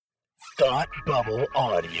Thought Bubble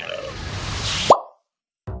Audio.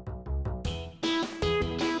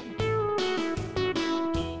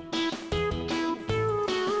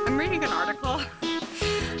 I'm reading an article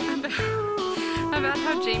about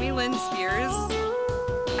how Jamie Lynn Spears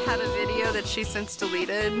had a video that she since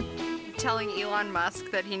deleted telling Elon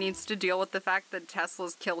Musk that he needs to deal with the fact that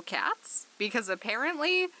Teslas kill cats because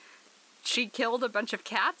apparently she killed a bunch of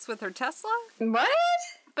cats with her Tesla. What?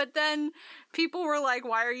 But then people were like,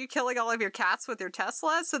 why are you killing all of your cats with your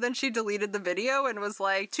Tesla? So then she deleted the video and was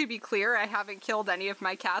like, to be clear, I haven't killed any of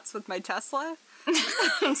my cats with my Tesla.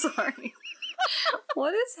 I'm sorry.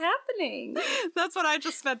 What is happening? That's what I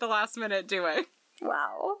just spent the last minute doing.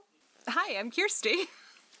 Wow. Hi, I'm Kirsty.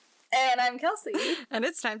 And I'm Kelsey. And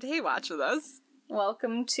it's time to hate watch with us.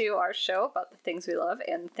 Welcome to our show about the things we love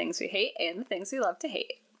and the things we hate and the things we love to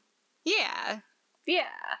hate. Yeah. Yeah.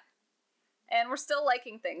 And we're still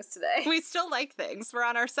liking things today. We still like things. We're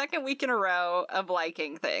on our second week in a row of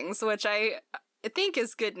liking things, which I think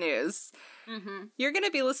is good news. Mm-hmm. You're going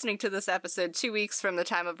to be listening to this episode 2 weeks from the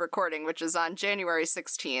time of recording, which is on January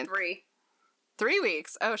 16th. 3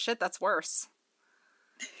 weeks? Oh shit, that's worse.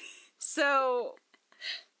 So...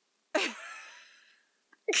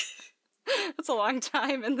 That's a long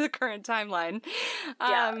time in the current timeline.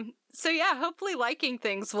 Yeah. So yeah, hopefully liking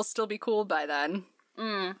things will still be cool by then.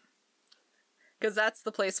 Because that's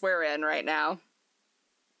the place we're in right now.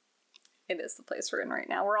 It is the place we're in right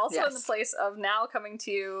now. We're also in the place of now coming to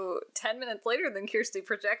you 10 minutes later than Kirsty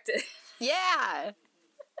projected. Yeah!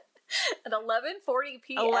 At 11:40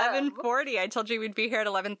 p.m. 11:40. I told you we'd be here at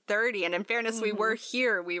 11:30, and in fairness, we were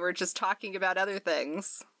here. We were just talking about other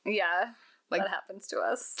things. Yeah, like that happens to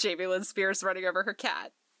us. Jamie Lynn Spears running over her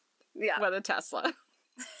cat. Yeah. With a Tesla.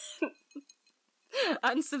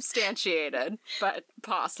 Unsubstantiated, but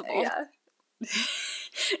possible. Yeah.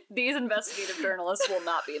 These investigative journalists will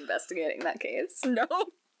not be investigating that case. No.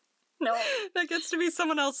 No. That gets to be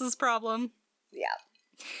someone else's problem. Yeah.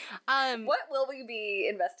 What will we be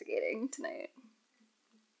investigating tonight?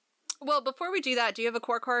 Well, before we do that, do you have a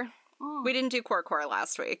core? We didn't do core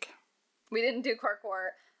last week. We didn't do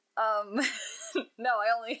core. No,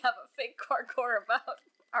 I only have a fake core about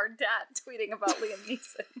our dad tweeting about Liam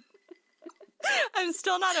Neeson. I'm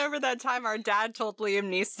still not over that time our dad told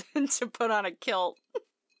Liam Neeson to put on a kilt.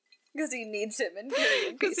 Because he needs him in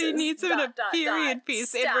period pieces. Because he needs him in a period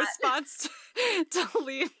piece in response to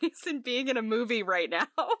Liam Neeson being in a movie right now.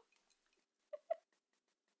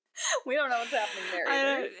 We don't know what's happening there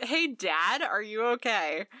either. Hey, Dad, are you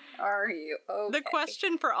okay? Are you okay? The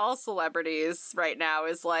question for all celebrities right now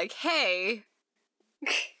is like, hey,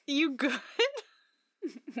 you good?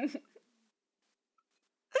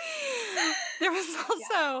 There was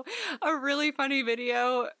also a really funny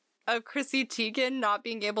video of Chrissy Teigen not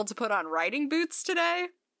being able to put on riding boots today.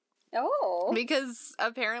 Oh. Because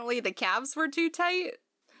apparently the calves were too tight.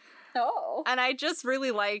 Oh. And I just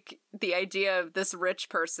really like the idea of this rich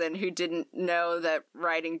person who didn't know that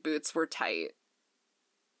riding boots were tight.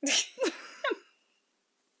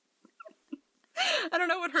 I don't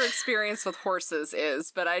know what her experience with horses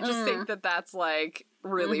is, but I just think that that's, like,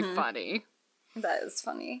 really funny. That is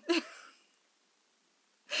funny.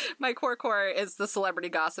 My core is the celebrity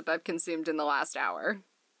gossip I've consumed in the last hour.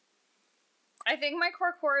 I think my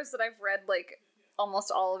core is that I've read, like, almost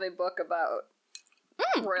all of a book about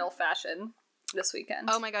royal fashion this weekend.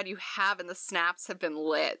 Oh my god, you have, and the snaps have been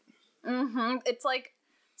lit. Mm-hmm. It's, like,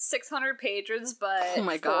 600 pages, but oh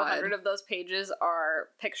my god, 400 of those pages are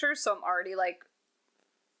pictures, so I'm already, like,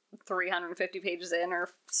 350 pages in or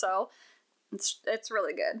so. It's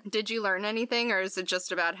really good. Did you learn anything, or is it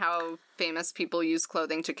just about how famous people use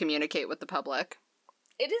clothing to communicate with the public?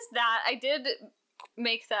 It is that. I did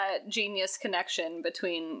make that genius connection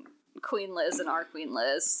between Queen Liz and our Queen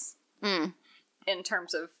Liz. In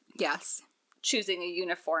terms of choosing a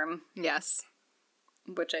uniform. Yes.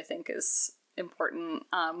 Which I think is important.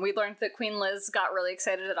 We learned that Queen Liz got really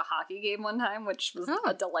excited at a hockey game one time, which was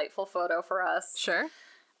a delightful photo for us. Sure.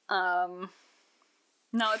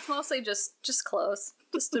 No, it's mostly just clothes.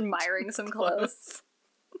 Just admiring some clothes.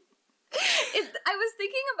 I was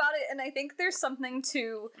thinking about it, and I think there's something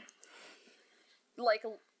to, like,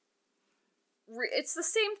 it's the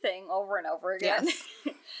same thing over and over again. Yes.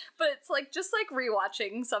 But it's, like, just like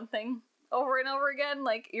rewatching something over and over again.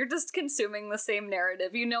 Like, you're just consuming the same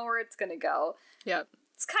narrative. You know where it's gonna go. Yep.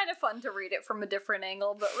 It's kind of fun to read it from a different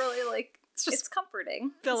angle, but really, like, it's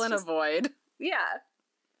comforting. Fill in a void. Yeah.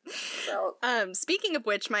 So, speaking of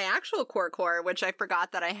which, my actual core, which I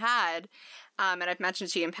forgot that I had, and I've mentioned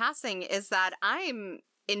to you in passing, is that I'm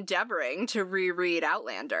endeavoring to reread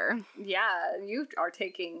Outlander. Yeah, you are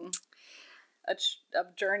taking a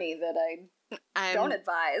journey that I don't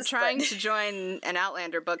advise. Trying to join an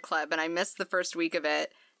Outlander book club, and I missed the first week of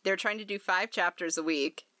it. They're trying to do 5 chapters a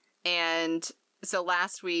week, and so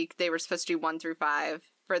last week they were supposed to do 1 through 5.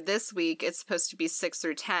 For this week, it's supposed to be 6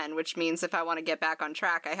 through 10, which means if I want to get back on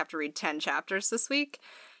track, I have to read 10 chapters this week.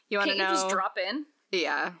 You want to know? Can't you just drop in?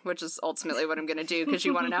 Yeah, which is ultimately what I'm going to do, because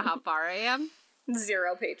you want to know how far I am?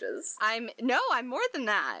 0 pages. I'm more than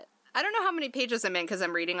that. I don't know how many pages I'm in, because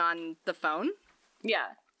I'm reading on the phone.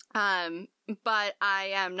 Yeah. But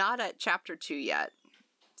I am not at chapter 2 yet.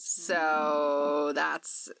 So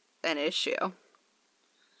that's an issue.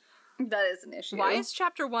 That is an issue. Why is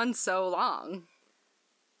chapter 1 so long?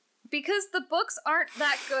 Because the books aren't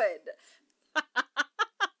that good.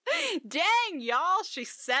 Dang, y'all, she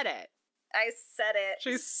said it. I said it.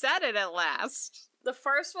 She said it at last. The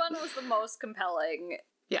first one was the most compelling.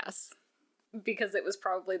 Yes. Because it was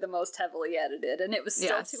probably the most heavily edited, and it was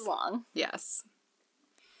still too long. Yes.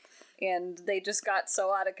 And they just got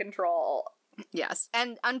so out of control. Yes.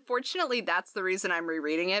 And unfortunately, that's the reason I'm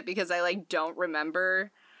rereading it, because I, don't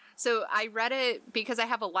remember. So I read it because I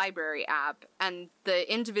have a library app, and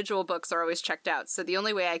the individual books are always checked out. So the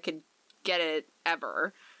only way I could get it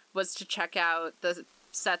ever was to check out the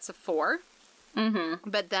sets of 4. Mm-hmm.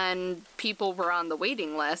 But then people were on the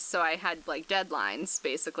waiting list, so I had, deadlines,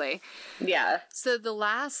 basically. Yeah. So the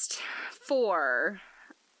last 4,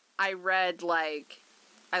 I read, I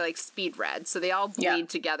speed read. So they all bleed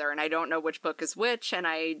together, and I don't know which book is which, and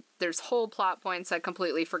there's whole plot points I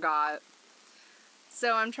completely forgot.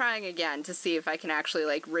 So I'm trying again to see if I can actually,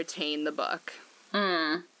 retain the book.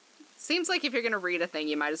 Seems like if you're going to read a thing,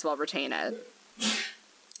 you might as well retain it.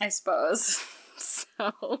 I suppose.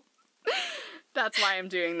 So that's why I'm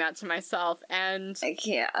doing that to myself. And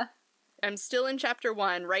yeah. I'm still in chapter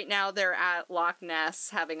 1. Right now they're at Loch Ness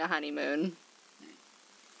having a honeymoon.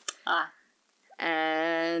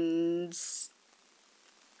 And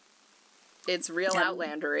it's real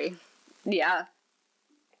Outlandery. Yeah.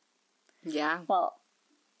 Yeah. Well,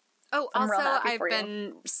 also, I've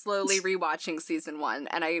been slowly rewatching season 1,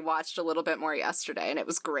 and I watched a little bit more yesterday, and it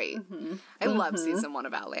was great. Mm-hmm. I love season 1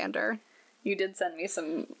 of Outlander. You did send me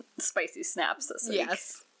some spicy snaps this week.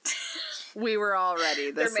 Yes. We were all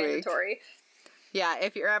ready this week. They're mandatory. Yeah,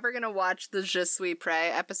 if you're ever going to watch the Je suis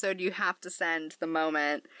prêt episode, you have to send the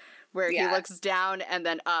moment where he looks down and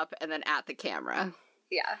then up and then at the camera.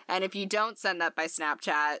 Yeah. And if you don't send that by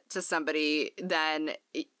Snapchat to somebody, then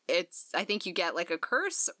I think you get a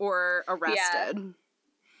curse or arrested.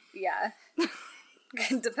 Yeah.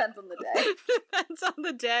 Depends on the day. Depends on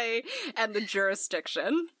the day and the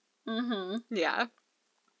jurisdiction. Mm-hmm. Yeah.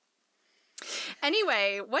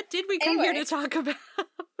 Anyway, what did we come here to talk about?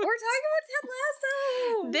 We're talking about Ted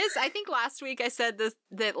Lasso! I think last week I said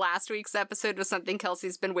that last week's episode was something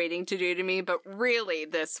Kelsey's been waiting to do to me, but really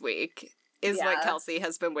this week is what Kelsey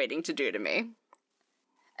has been waiting to do to me.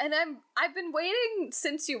 And I've been waiting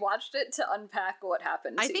since you watched it to unpack what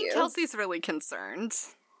happened to you. I think Kelsey's really concerned.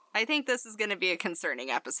 I think this is going to be a concerning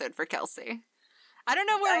episode for Kelsey. I don't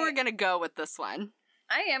know where we're going to go with this one.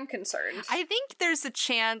 I am concerned. I think there's a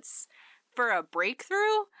chance for a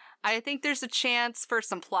breakthrough. I think there's a chance for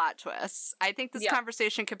some plot twists. I think this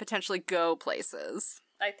conversation could potentially go places.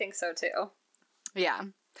 I think so too. Yeah.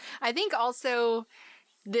 I think also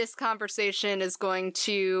this conversation is going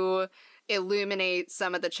to illuminate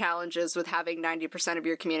some of the challenges with having 90% of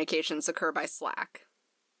your communications occur by Slack.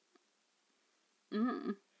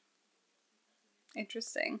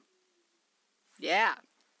 Interesting. Yeah.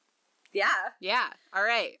 Yeah. Yeah. All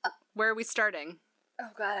right. Where are we starting? Oh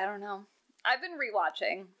God, I don't know. I've been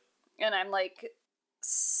rewatching, and I'm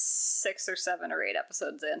 6 or 7 or 8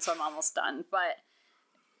 episodes in, so I'm almost done. But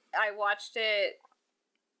I watched it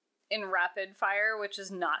in rapid fire, which is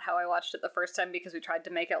not how I watched it the first time, because we tried to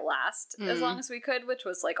make it last as long as we could, which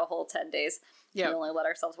was a whole 10 days. We only let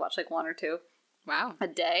ourselves watch 1 or 2 a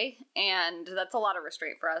day, and that's a lot of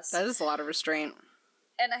restraint for us. That is a lot of restraint.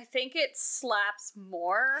 And I think it slaps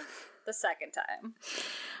more the second time.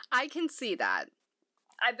 I can see that.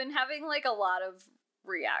 I've been having a lot of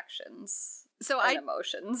reactions and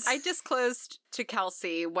emotions. I disclosed to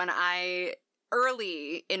Kelsey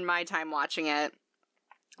early in my time watching it,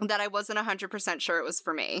 that I wasn't 100% sure it was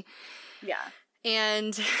for me. Yeah.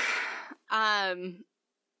 And I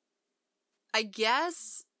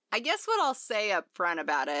guess what I'll say up front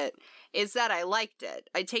about it is that I liked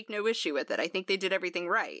it. I take no issue with it. I think they did everything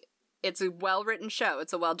right. It's a well-written show.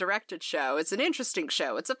 It's a well-directed show. It's an interesting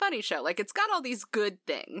show. It's a funny show. It's got all these good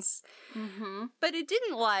things. Mm-hmm. But it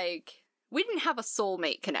didn't we didn't have a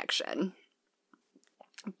soulmate connection.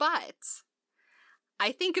 But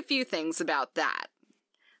I think a few things about that.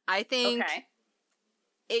 I think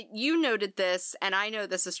you noted this, and I know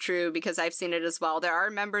this is true because I've seen it as well. There are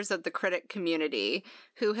members of the critic community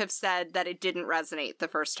who have said that it didn't resonate the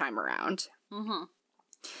first time around. Mm-hmm.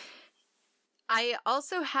 I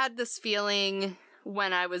also had this feeling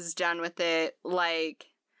when I was done with it, like,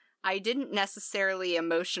 I didn't necessarily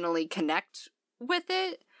emotionally connect with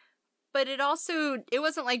it, but it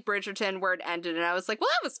wasn't like Bridgerton where it ended and I was like, well,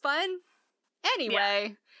 that was fun.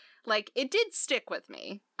 Anyway, like, it did stick with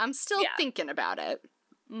me. I'm still thinking about it.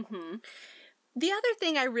 Mm-hmm. The other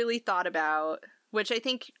thing I really thought about, which I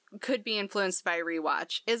think could be influenced by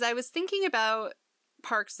rewatch, is I was thinking about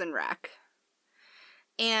Parks and Rec.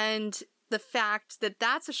 And the fact that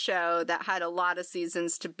that's a show that had a lot of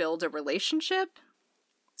seasons to build a relationship.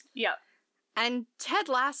 Yep. And Ted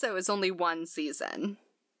Lasso is only one season.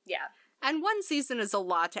 Yeah. And one season is a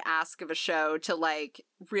lot to ask of a show to, like,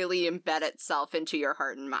 really embed itself into your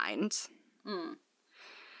heart and mind. Mm.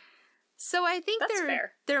 So I think That's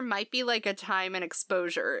fair. There might be, like, a time and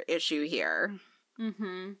exposure issue here.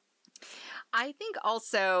 Mm-hmm. I think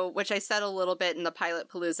also, which I said a little bit in the Pilot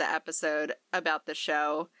Palooza episode about the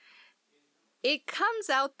show, it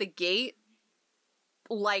comes out the gate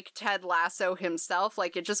like Ted Lasso himself.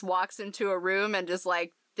 Like, it just walks into a room and is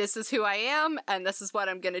like, this is who I am, and this is what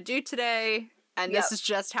I'm gonna do today, and this is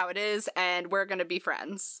just how it is, and we're gonna be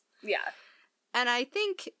friends. Yeah. And I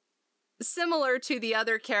think, similar to the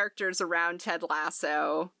other characters around Ted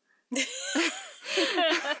Lasso,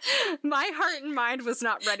 my heart and mind was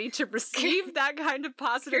not ready to receive that kind of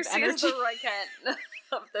positive Kirsty energy. is the Roy Kent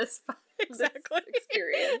of this Exactly. this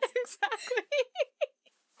experience. Exactly.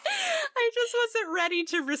 I just wasn't ready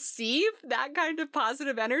to receive that kind of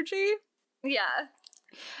positive energy. Yeah.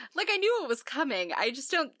 Like, I knew it was coming. I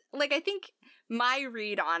just don't, like, I think my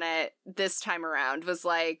read on it this time around was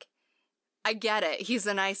like, I get it. He's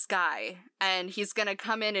a nice guy, and he's gonna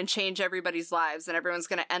come in and change everybody's lives, and everyone's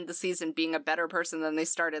gonna end the season being a better person than they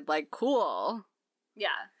started. Like, cool. Yeah.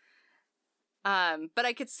 But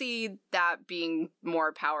I could see that being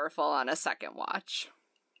more powerful on a second watch.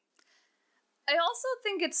 I also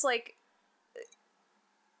think it's like,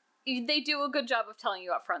 they do a good job of telling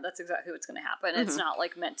you up front that's exactly what's going to happen. Mm-hmm. It's not,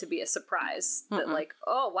 like, meant to be a surprise that, like,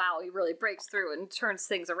 oh, wow, he really breaks through and turns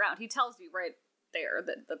things around. He tells you right there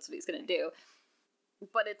that that's what he's going to do.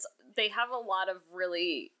 But they have a lot of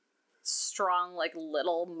really strong, like,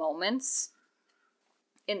 little moments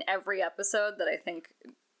in every episode that I think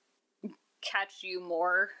catch you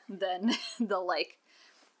more than the, like,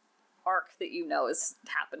 arc that you know is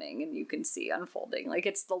happening and you can see unfolding. Like,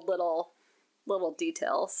 it's the little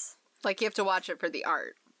details. Like, you have to watch it for the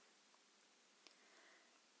art.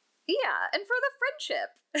 Yeah, and for the friendship.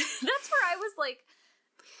 That's where I was, like,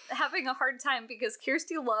 having a hard time because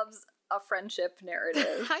Kirsty loves a friendship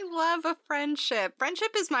narrative. I love a friendship.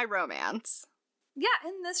 Friendship is my romance. Yeah,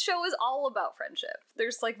 and this show is all about friendship.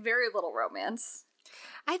 There's, like, very little romance.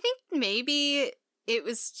 I think maybe it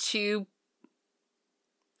was too...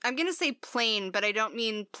 I'm gonna say plain, but I don't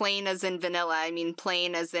mean plain as in vanilla. I mean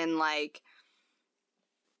plain as in, like,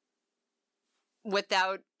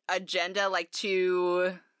 without agenda, like,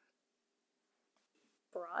 too...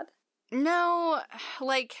 Broad? No,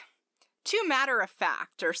 like, too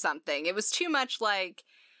matter-of-fact or something. It was too much, like,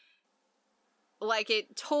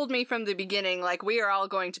 it told me from the beginning, like, we are all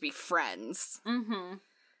going to be friends. Mm-hmm.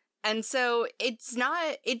 And so it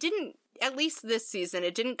didn't, at least this season,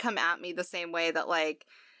 it didn't come at me the same way that, like,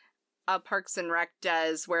 a Parks and Rec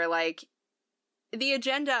does, where, like, the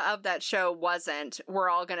agenda of that show wasn't, we're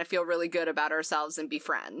all gonna feel really good about ourselves and be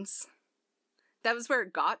friends. That was where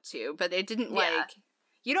it got to, but it didn't, like,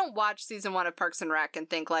 you don't watch season 1 of Parks and Rec and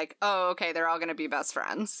think, like, oh, okay, they're all gonna be best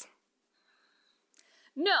friends.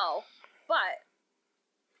 No, but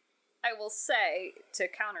I will say, to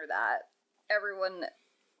counter that, everyone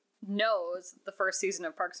knows the first season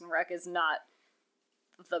of Parks and Rec is not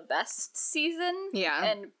the best season. Yeah.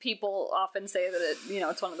 And people often say that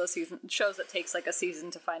it's one of those shows that takes, like, a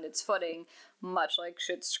season to find its footing, much like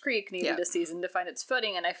Schitt's Creek needed a season to find its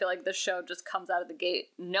footing, and I feel like this show just comes out of the gate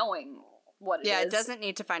knowing what it is. Yeah, it doesn't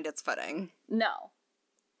need to find its footing. No.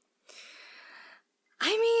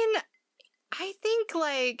 I mean, I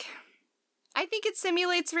think it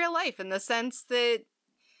simulates real life in the sense that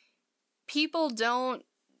people don't...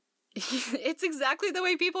 It's exactly the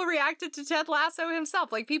way people reacted to Ted Lasso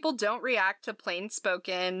himself. Like, people don't react to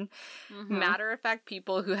plain-spoken, matter-of-fact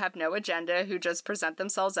people who have no agenda, who just present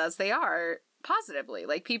themselves as they are, positively.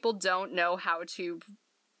 Like, people don't know how to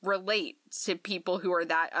relate to people who are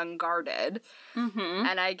that unguarded. Mm-hmm.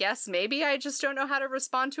 And I guess maybe I just don't know how to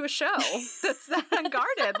respond to a show that's that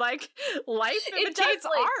unguarded. Like, life imitates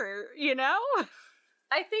art, you know?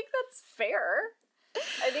 I think that's fair.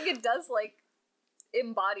 I think it does, like,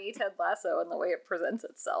 embody Ted Lasso in the way it presents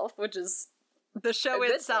itself, which is The show a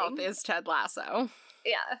good itself thing. is Ted Lasso.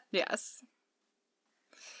 Yeah, Yes.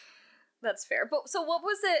 that's fair. But so what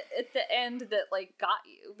was it at the end that, like, got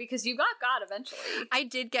you? Because you got eventually. I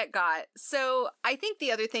did get got. So I think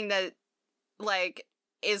the other thing that, like,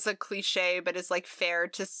 is a cliche but is, like, fair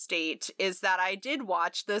to state is that I did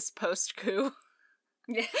watch this post-coup.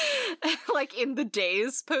 Yeah. Like, in the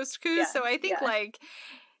days post-coup. Yeah, So I think, yeah. like,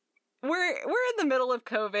 we're in the middle of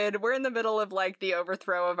COVID. We're in the middle of, like, the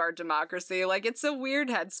overthrow of our democracy. Like, it's a weird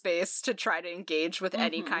headspace to try to engage with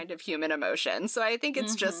any kind of human emotion. So I think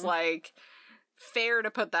it's just, like, fair to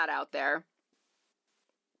put that out there.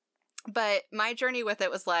 But my journey with it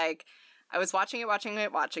was, like, I was watching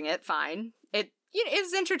it, fine. It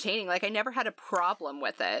was entertaining. Like, I never had a problem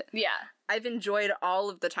with it. Yeah. I've enjoyed all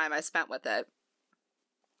of the time I spent with it.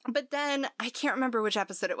 But then, I can't remember which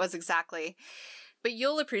episode it was exactly, but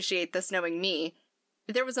you'll appreciate this knowing me.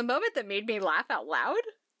 There was a moment that made me laugh out loud,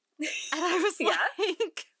 and I was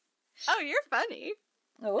like, oh, you're funny.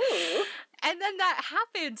 Ooh. And then that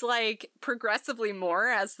happened, like, progressively more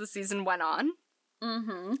as the season went on.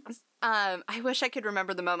 Mm-hmm. I wish I could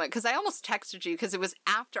remember the moment, because I almost texted you, because it was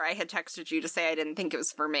after I had texted you to say I didn't think it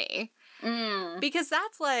was for me. Because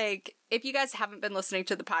that's, like, if you guys haven't been listening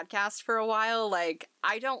to the podcast for a while, like,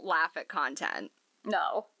 I don't laugh at content.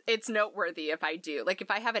 No. It's noteworthy if I do. Like,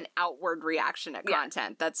 if I have an outward reaction at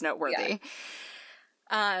content, that's noteworthy.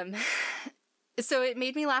 So it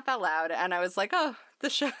made me laugh out loud, and I was like, oh, the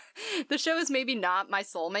show is maybe not my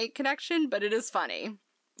soulmate connection, but it is funny.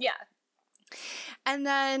 Yeah. And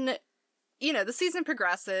then, you know, the season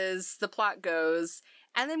progresses, the plot goes,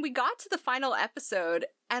 and then we got to the final episode,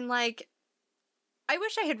 and, like, I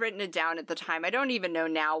wish I had written it down at the time. I don't even know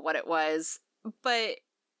now what it was, but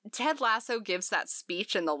Ted Lasso gives that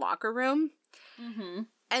speech in the locker room,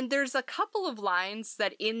 and there's a couple of lines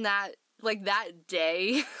that in that, like, that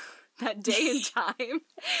day and time,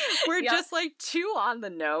 were just, like, too on the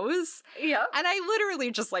nose. Yep. And I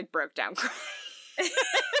literally just, like, broke down crying. Like,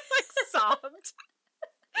 sobbed.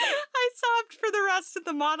 I sobbed for the rest of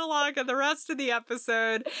the monologue and the rest of the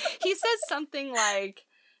episode. He says something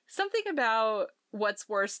about what's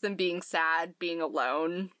worse than being sad, being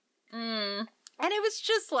alone. And it was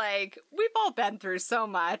just like, we've all been through so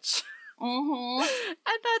much. And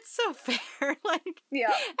that's so fair. Like,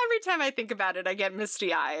 every time I think about it, I get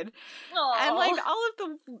misty-eyed. And, like, all of the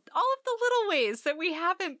little ways that we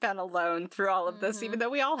haven't been alone through all of this, even though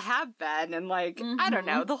we all have been. And, like, I don't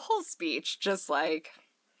know, the whole speech, just, like,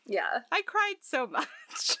 I cried so much.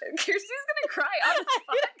 Kirsty's gonna cry on the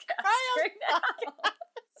podcast right now.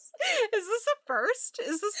 Is this a first?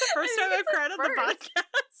 Is this the first time I've cried on the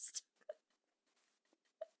podcast?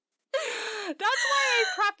 That's why I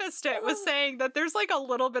prefaced it with saying that there's, like, a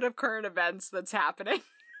little bit of current events that's happening.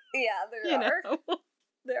 Yeah, there are. Know?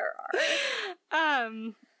 There are.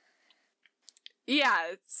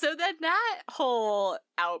 Yeah, so then that whole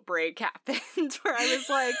outbreak happened where I was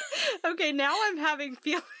like, okay, now I'm having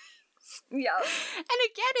feelings. Yeah. And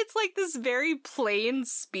again, it's like this very plain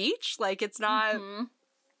speech. Like, it's not,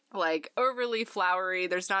 like, overly flowery.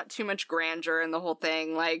 There's not too much grandeur in the whole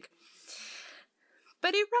thing. Like,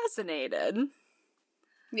 but it resonated.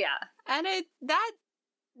 Yeah. And that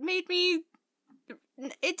made me,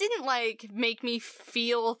 it didn't, like, make me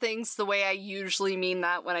feel things the way I usually mean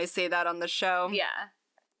that when I say that on the show. Yeah.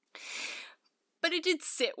 But it did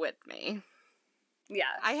sit with me.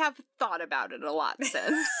 Yeah. I have thought about it a lot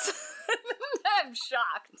since. I'm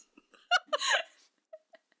shocked.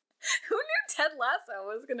 Who knew Ted Lasso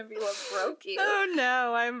was gonna be what broke you? Oh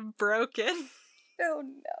no, I'm broken. Oh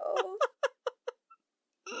no.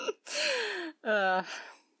 I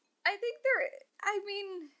think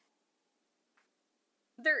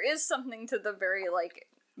there is something to the very, like,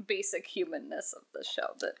 basic humanness of the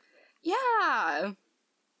show that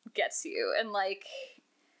gets you, and, like,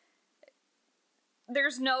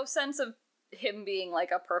 there's no sense of him being,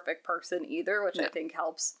 like, a perfect person either, which I think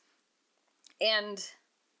helps. And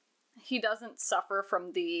he doesn't suffer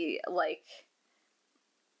from the, like,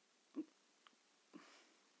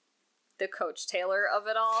 the Coach Taylor of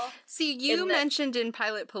it all. See, you mentioned in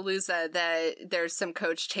Pilot Palooza that there's some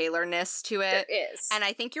Coach Taylor-ness to it. There is. And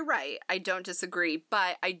I think you're right. I don't disagree.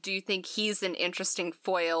 But I do think he's an interesting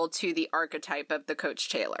foil to the archetype of the Coach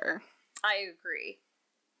Taylor. I agree.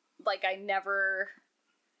 Like,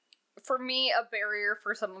 for me, a barrier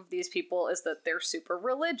for some of these people is that they're super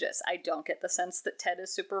religious. I don't get the sense that Ted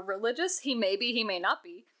is super religious. He may be, he may not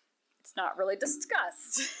be. It's not really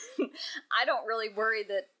discussed. I don't really worry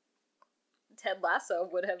that Ted Lasso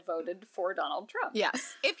would have voted for Donald Trump.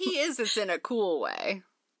 Yes. If he is, it's in a cool way.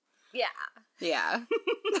 Yeah. Yeah.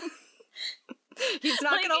 He's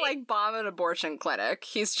not Like, gonna, like, bomb an abortion clinic.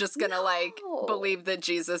 He's just gonna, like, No. believe that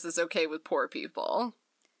Jesus is okay with poor people.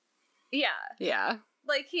 Yeah. Yeah.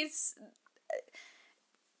 Like, he's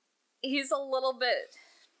a little bit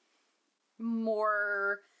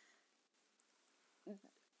more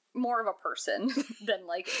of a person than,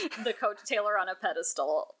 like, the Coach Taylor on a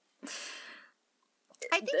pedestal.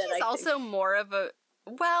 I think he's also more of a...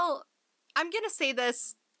 Well, I'm gonna say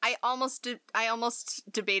this. I almost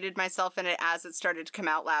debated myself in it as it started to come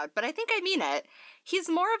out loud, but I think I mean it. He's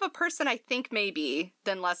more of a person, I think, maybe,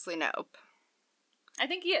 than Leslie Knope. I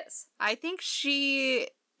think he is. I think she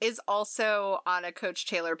is also on a Coach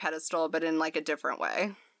Taylor pedestal, but in, like, a different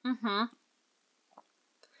way. Mm-hmm.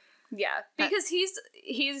 Yeah, because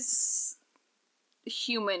he's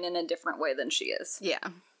human in a different way than she is. Yeah.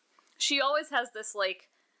 She always has this, like,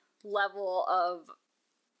 level of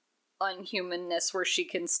unhumanness where she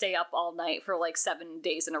can stay up all night for, like, 7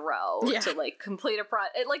 days in a row to, like, complete a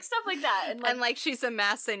project, like, stuff like that. And, like, she's a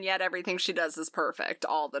mess, and yet everything she does is perfect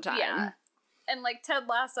all the time. Yeah. And, like, Ted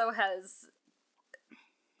Lasso has,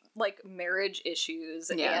 like, marriage issues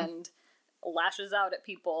and lashes out at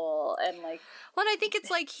people and, like... Well, and I think it's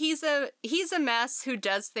like he's a mess who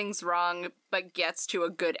does things wrong but gets to a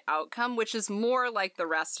good outcome, which is more like the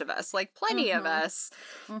rest of us. Like, plenty of us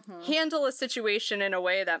handle a situation in a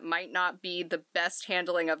way that might not be the best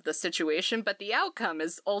handling of the situation, but the outcome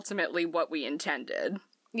is ultimately what we intended.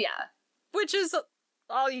 Yeah. Which is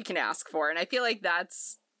all you can ask for, and I feel like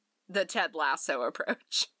that's the Ted Lasso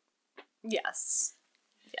approach. Yes.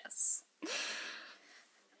 Yes.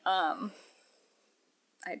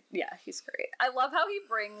 He's great. I love how he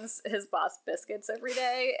brings his boss biscuits every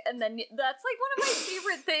day, and then that's, like, one of my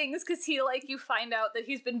favorite things, because he, like, you find out that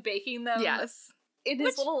he's been baking them in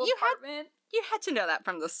his little apartment. You had to know that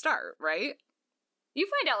from the start, right? You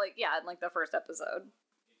find out, like, in, like, the first episode.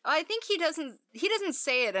 I think he doesn't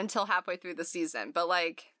say it until halfway through the season, but,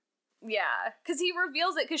 like... Yeah, because he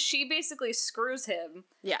reveals it because she basically screws him.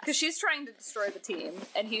 Yeah. Because she's trying to destroy the team,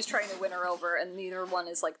 and he's trying to win her over, and neither one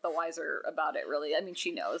is, like, the wiser about it, really. I mean,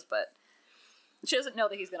 she knows, but she doesn't know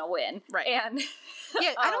that he's going to win. Right. And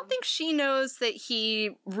yeah, I don't think she knows that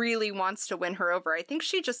he really wants to win her over. I think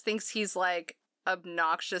she just thinks he's, like,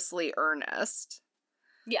 obnoxiously earnest.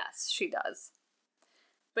 Yes, she does.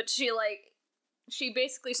 But she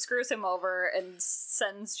basically screws him over and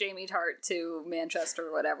sends Jamie Tart to Manchester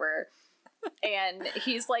or whatever. And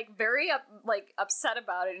he's, like, very upset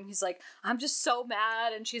about it. And he's like, I'm just so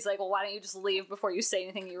mad. And she's like, well, why don't you just leave before you say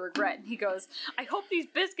anything you regret? And he goes, I hope these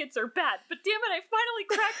biscuits are bad, but damn it, I finally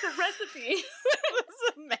cracked the recipe. It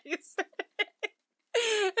was amazing.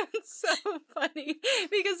 It's so funny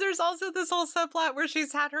because there's also this whole subplot where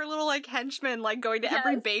she's had her little, like, henchman, like, going to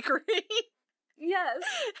every bakery. Yes.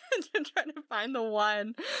 And trying to find the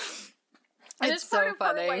one. And it's so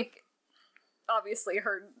funny. Her, like, obviously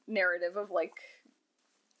her narrative of, like,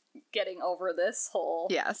 getting over this whole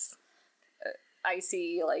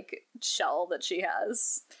icy, like, shell that she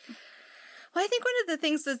has. Well, I think one of the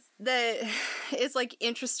things that is, like,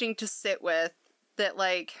 interesting to sit with that,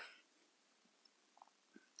 like,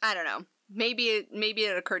 I don't know, maybe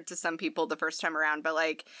it occurred to some people the first time around, but,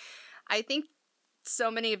 like, I think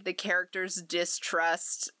so many of the characters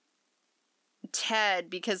distrust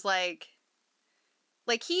Ted because, like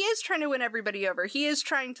he is trying to win everybody over. He is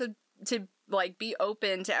trying to like, be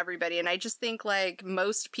open to everybody. And I just think, like,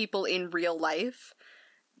 most people in real life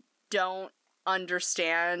don't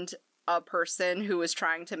understand a person who is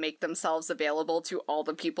trying to make themselves available to all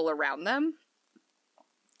the people around them.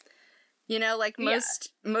 You know, like,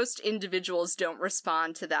 most individuals don't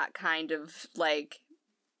respond to that kind of, like,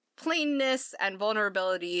 plainness and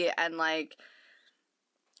vulnerability and, like,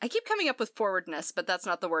 I keep coming up with forwardness, but that's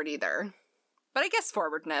not the word either. But I guess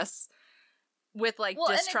forwardness with, like,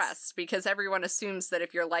 distrust, because everyone assumes that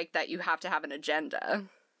if you're like that, you have to have an agenda.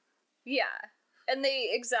 Yeah. And they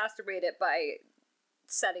exacerbate it by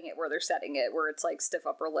setting it where they're setting it, where it's, like, stiff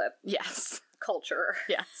upper lip. Yes. Culture.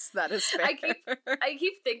 Yes, that is fair. I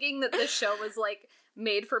keep thinking that this show was, like,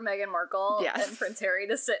 made for Meghan Markle and Prince Harry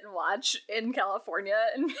to sit and watch in California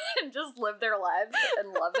and just live their lives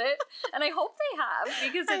and love it. And I hope they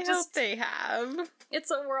have, because I hope they have. It's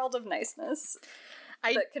a world of niceness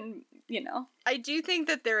that can, you know. I do think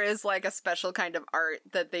that there is, like, a special kind of art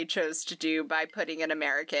that they chose to do by putting an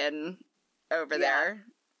American over there.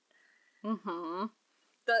 Mm-hmm.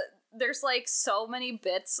 There's, like, so many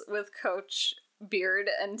bits with Coach Beard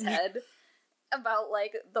and Ted about,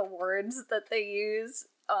 like, the words that they use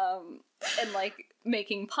and like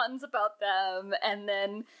making puns about them, and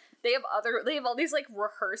then they have all these like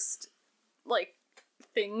rehearsed like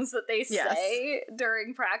things that they say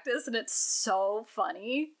during practice, and it's so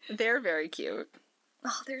funny. They're very cute.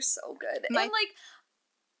 Oh, they're so good. And like,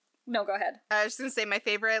 no, go ahead. I was just gonna say my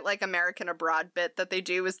favorite like American Abroad bit that they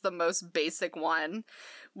do is the most basic one,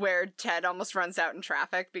 where Ted almost runs out in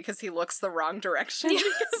traffic because he looks the wrong direction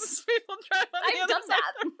because people drive on the I've other done side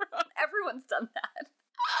that. of the road. Everyone's done that.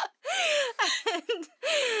 And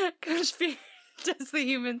Coach Beard does the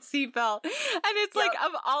human seatbelt, and it's like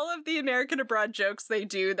of all of the American Abroad jokes they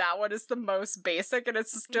do, that one is the most basic, and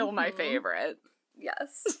it's still my favorite.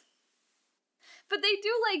 Yes. But they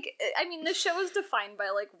do, like, I mean, the show is defined by,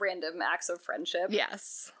 like, random acts of friendship.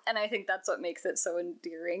 Yes. And I think that's what makes it so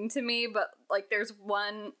endearing to me. But, like, there's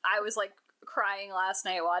one, I was, like, crying last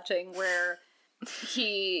night watching where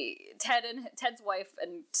Ted's wife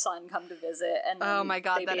and son come to visit. And oh my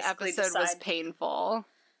god, that episode was painful.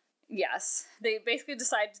 Yes. They basically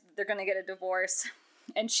decide they're going to get a divorce.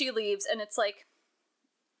 And she leaves, and it's, like,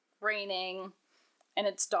 raining, and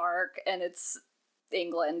it's dark, and it's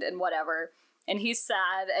England, and whatever. And he's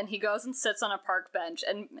sad, and he goes and sits on a park bench,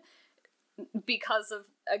 and because of,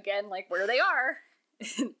 again, like, where they are,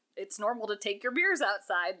 it's normal to take your beers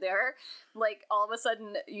outside there. Like, all of a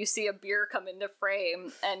sudden, you see a beer come into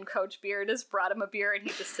frame, and Coach Beard has brought him a beer, and he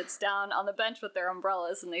just sits down on the bench with their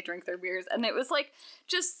umbrellas, and they drink their beers. And it was, like,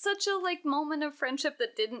 just such a, like, moment of friendship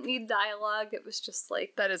that didn't need dialogue. It was just,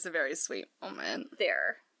 like... That is a very sweet moment.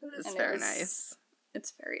 There. It's very nice.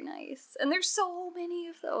 It's very nice. And there's so many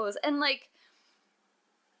of those. And, like...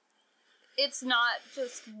 It's not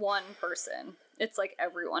just one person. It's like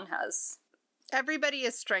everybody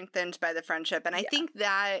is strengthened by the friendship. And I think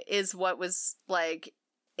that is what was, like,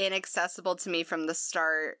 inaccessible to me from the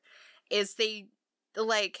start, is they,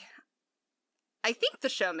 like, I think the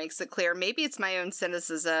show makes it clear. Maybe it's my own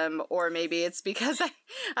cynicism, or maybe it's because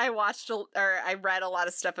I read a lot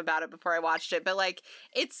of stuff about it before I watched it. But, like,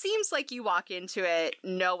 it seems like you walk into it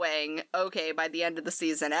knowing, okay, by the end of the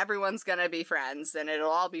season, everyone's gonna be friends and it'll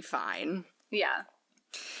all be fine. Yeah.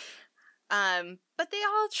 But they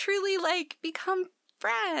all truly, like, become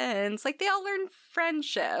friends. Like, they all learn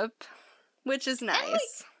friendship, which is nice. And, like,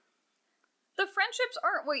 the friendships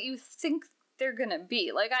aren't what you think they're gonna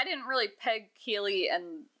be. Like, I didn't really peg Keeley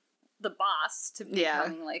and the boss to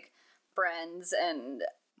becoming, like, friends, and,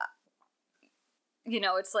 you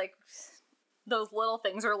know, it's like, those little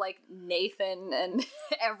things are, like, Nathan and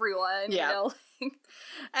everyone, you know?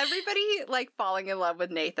 Everybody, like, falling in love with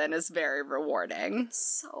Nathan is very rewarding.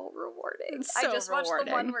 It's so rewarding. It's so I just watched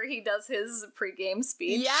the one where he does his pregame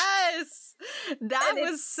speech. Yes! That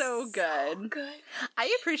was so good. So good.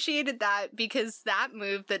 I appreciated that because that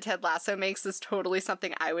move that Ted Lasso makes is totally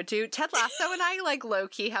something I would do. Ted Lasso and I, like,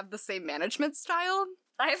 low-key have the same management style.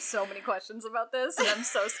 I have so many questions about this, and I'm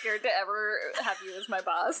so scared to ever have you as my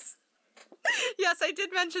boss. Yes, I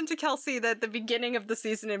did mention to Kelsey that the beginning of the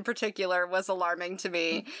season in particular was alarming to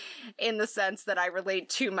me in the sense that I relate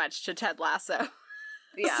too much to Ted Lasso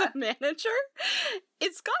as a manager.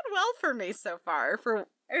 It's gone well for me so far, for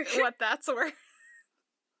what that's worth.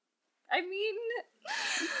 I mean,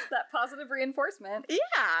 that positive reinforcement.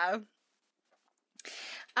 Yeah.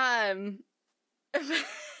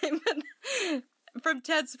 From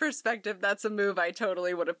Ted's perspective, that's a move I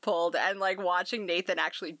totally would have pulled, and, like, watching Nathan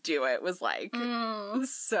actually do it was, like,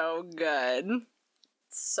 so good.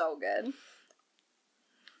 So good.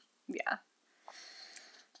 Yeah.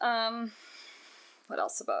 What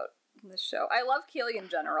else about this show? I love Keeley in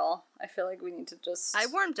general. I feel like we need to just... I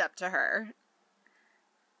warmed up to her.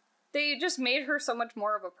 They just made her so much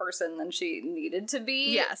more of a person than she needed to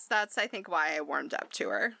be. Yes, that's, I think, why I warmed up to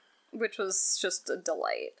her. Which was just a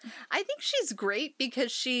delight. I think she's great because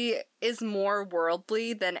she is more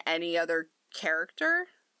worldly than any other character.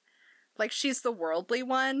 Like, she's the worldly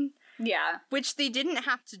one. Yeah. Which they didn't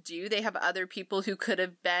have to do. They have other people who could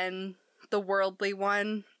have been the worldly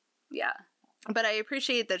one. Yeah. But I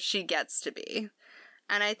appreciate that she gets to be.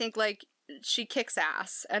 And I think, like, she kicks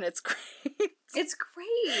ass, and it's great. It's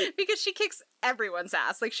great. Because she kicks everyone's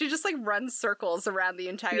ass. Like, she just, like, runs circles around the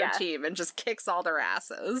entire team and just kicks all their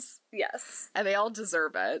asses. Yes. And they all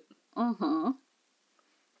deserve it. Mm-hmm.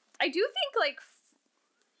 I do think, like,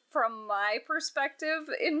 from my perspective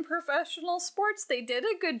in professional sports, they did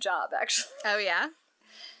a good job, actually. Oh, yeah?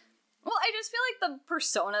 Well, I just feel like the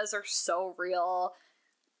personas are so real.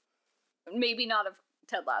 Maybe not of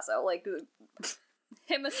Ted Lasso, like...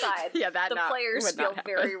 Him aside, the players feel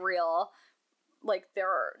very real. Like,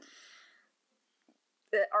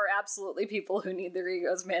 are absolutely people who need their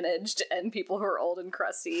egos managed and people who are old and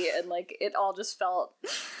crusty, and like it all just felt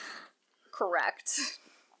correct.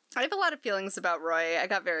 I have a lot of feelings about Roy. I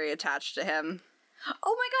got very attached to him.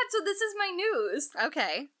 Oh my god, so this is my news.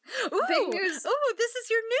 Okay. Ooh, Big news. Ooh, this is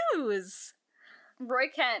your news. Roy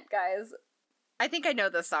Kent, guys. I think I know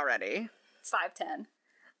this already. 5'10".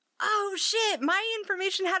 Oh shit, my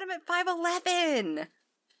information had him at 5'11".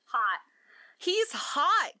 Hot. He's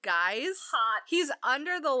hot, guys. Hot. He's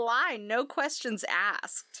under the line, no questions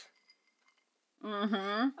asked.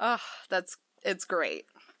 Mm-hmm. Oh, it's great.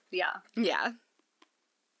 Yeah. Yeah.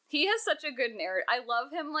 He has such a good narrative. I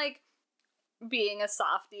love him, like, being a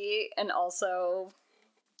softie and also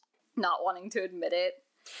not wanting to admit it.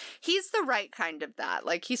 He's the right kind of that.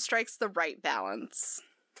 Like, he strikes the right balance.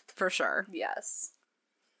 For sure. Yes.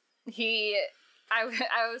 I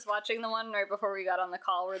was watching the one right before we got on the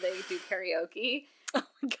call where they do karaoke. Oh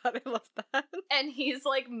my god, I love that. And he's,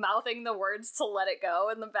 like, mouthing the words to Let It Go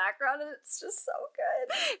in the background, and it's just so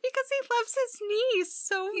good. Because he loves his niece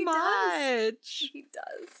so much. He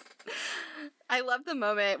does. I love the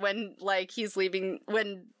moment when, like,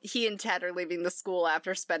 when he and Ted are leaving the school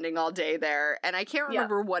after spending all day there, and I can't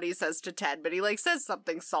remember what he says to Ted, but he, like, says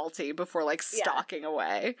something salty before, like, stalking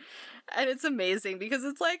away. And it's amazing because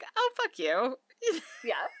it's like, oh, fuck you.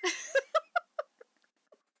 Yeah.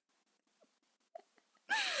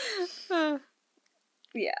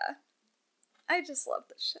 Yeah. I just love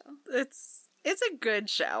this show. It's a good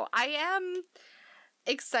show. I am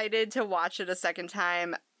excited to watch it a second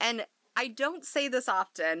time, and I don't say this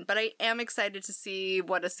often, but I am excited to see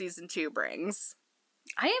what a season 2 brings.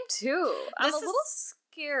 I am too. I'm a little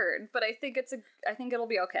scared, but I think it'll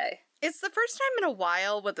be okay. It's the first time in a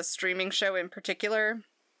while with a streaming show in particular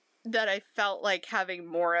that I felt like having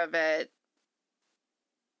more of it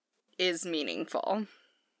is meaningful.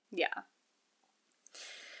 Yeah.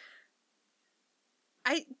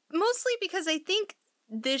 Mostly because I think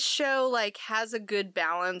this show, like, has a good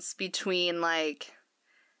balance between, like,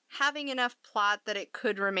 having enough plot that it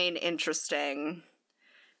could remain interesting,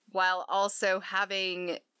 while also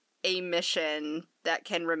having a mission that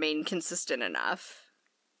can remain consistent enough.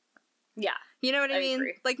 Yeah. You know what I mean?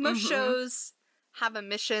 Agree. Like, most shows have a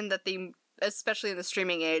mission that they, especially in the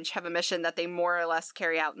streaming age, have a mission that they more or less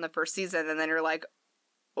carry out in the first season, and then you're like,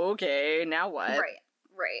 okay, now what?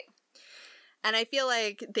 Right. And I feel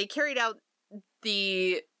like they carried out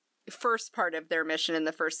the first part of their mission in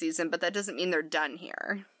the first season, but that doesn't mean they're done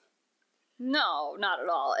here. No, not at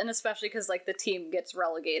all. And especially because, like, the team gets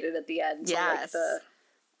relegated at the end to, like, the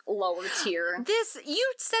lower tier.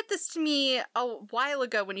 You said this to me a while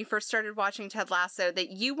ago when you first started watching Ted Lasso,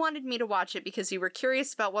 that you wanted me to watch it because you were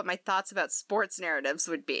curious about what my thoughts about sports narratives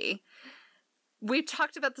would be. We've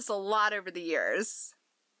talked about this a lot over the years,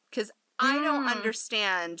 because I don't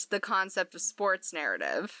understand the concept of sports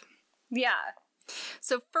narrative. Yeah.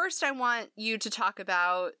 So first I want you to talk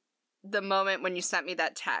about the moment when you sent me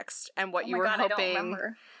that text and what you were hoping. I don't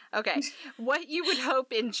remember. Okay. What you would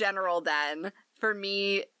hope in general then for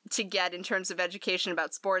me to get in terms of education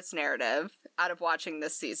about sports narrative out of watching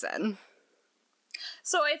this season.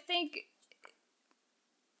 So I think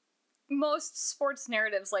most sports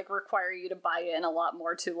narratives, like, require you to buy in a lot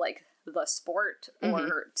more to, like, the sport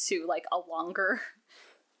or to, like, a longer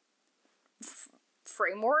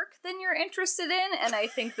framework than you're interested in, and I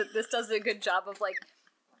think that this does a good job of, like,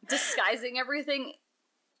 disguising everything.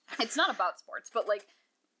 It's not about sports, but, like,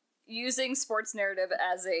 using sports narrative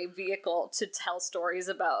as a vehicle to tell stories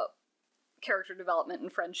about character development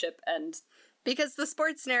and friendship. And because the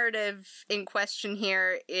sports narrative in question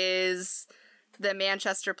here is the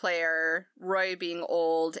Manchester player, Roy being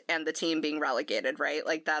old, and the team being relegated, right?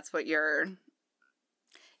 Like, that's what you're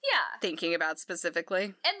thinking about specifically?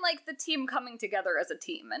 And, like, the team coming together as a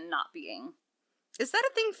team and not being... Is that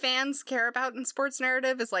a thing fans care about in sports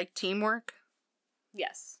narrative, is, like, teamwork?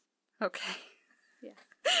 Yes. Okay. Yeah.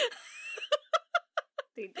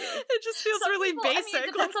 They do. It just feels really basic. I mean,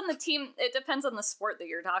 it depends on the team. It depends on the sport that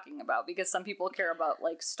you're talking about, because some people care about,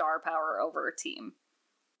 like, star power over a team.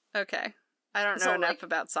 Okay. I don't know enough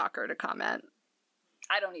about soccer to comment.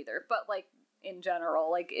 I don't either, but, like, in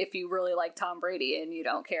general, like, if you really like Tom Brady and you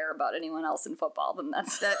don't care about anyone else in football, then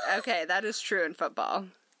that's... Okay, that is true in football.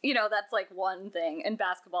 You know, that's, like, one thing, and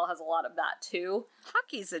basketball has a lot of that, too.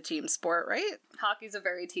 Hockey's a team sport, right? Hockey's a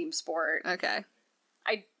very team sport. Okay.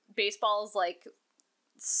 Baseball is, like,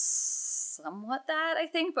 somewhat that, I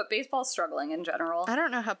think, but baseball's struggling in general. I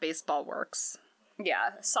don't know how baseball works. Yeah,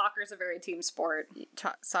 soccer's a very team sport.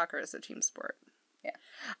 Soccer is a team sport. Yeah.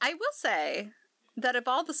 I will say that of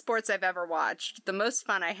all the sports I've ever watched, the most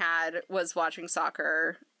fun I had was watching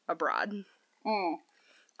soccer abroad.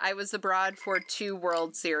 I was abroad for 2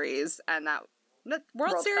 World Series, and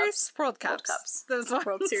World Series? Cups. World Cups. World Cups. Those ones.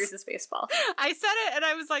 World Series is baseball. I said it, and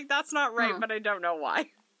I was like, that's not right, but I don't know why.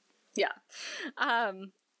 Yeah.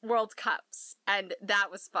 World Cups, and that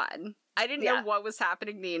was fun. I didn't know what was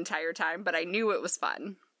happening the entire time, but I knew it was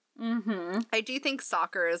fun. Mm-hmm. I do think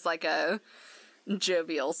soccer is like a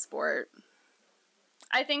jovial sport.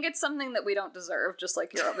 I think it's something that we don't deserve, just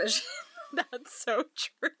like Eurovision. That's so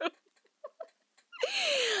true.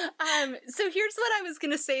 So here's what I was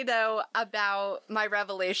going to say, though, about my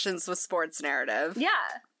revelations with sports narrative.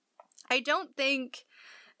 Yeah. I don't think,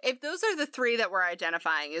 if those are the 3 that we're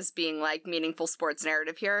identifying as being, like, meaningful sports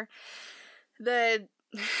narrative here, the,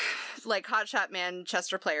 like, hotshot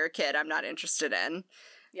Manchester player kid I'm not interested in.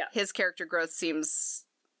 Yeah. His character growth seems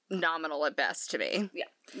nominal at best to me. Yeah.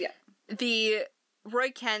 The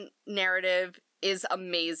Roy Kent narrative is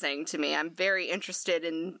amazing to me. I'm very interested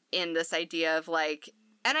in this idea of, like,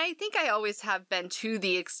 and I think I always have been, to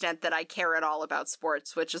the extent that I care at all about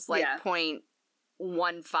sports, which is like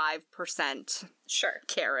 0.15% sure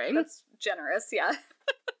caring. That's generous, yeah.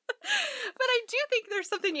 But I do think there's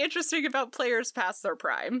something interesting about players past their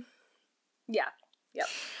prime. Yeah. Yep.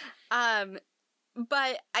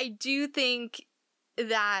 But I do think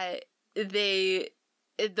that the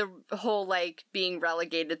whole, like, being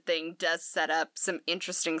relegated thing does set up some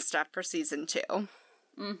interesting stuff for season 2.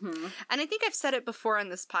 Mm-hmm. And I think I've said it before on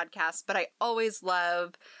this podcast, but I always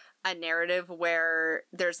love a narrative where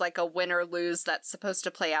there's, like, a win or lose that's supposed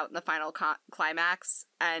to play out in the final climax,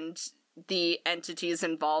 and the entities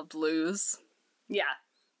involved lose. Yeah.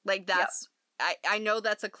 Like, that's... Yep. I know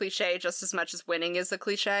that's a cliche just as much as winning is a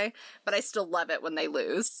cliche, but I still love it when they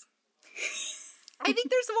lose. I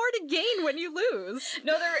think there's more to gain when you lose.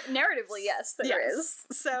 No, narratively, yes, there is.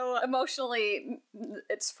 So emotionally,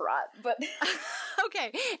 it's fraught, but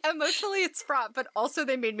okay, emotionally it's fraught, but also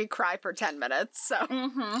they made me cry for 10 minutes. So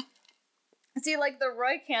see, like, the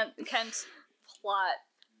Roy Kent plot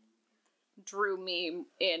drew me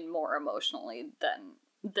in more emotionally than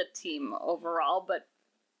the team overall, but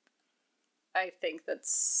I think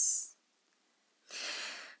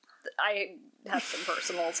I have some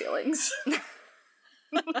personal feelings.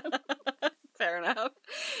 Fair enough.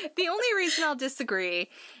 The only reason I'll disagree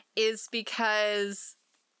is because,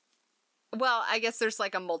 well, I guess there's,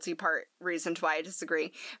 like, a multi-part reason to why I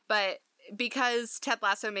disagree, but because Ted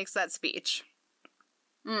Lasso makes that speech.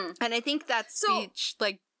 And I think that speech,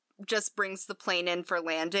 like, just brings the plane in for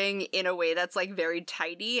landing in a way that's, like, very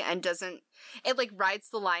tidy and it, like,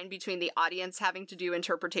 rides the line between the audience having to do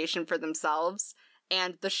interpretation for themselves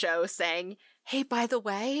and the show saying, hey, by the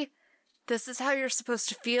way, this is how you're supposed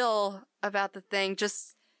to feel about the thing,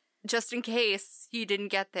 just in case you didn't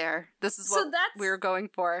get there. This is what we were going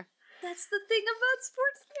for. That's the thing about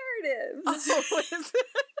sports narratives. Oh, is it?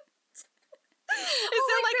 Is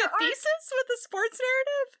there, like, a thesis with the sports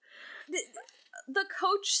narrative? The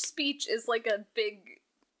coach speech is, like, a big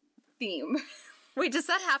theme. Wait, does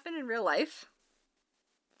that happen in real life?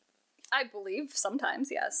 I believe sometimes,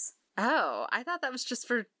 yes. Oh, I thought that was just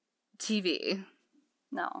for TV.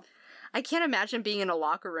 No. I can't imagine being in a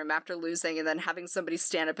locker room after losing and then having somebody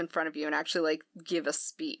stand up in front of you and actually, like, give a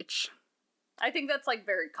speech. I think that's, like,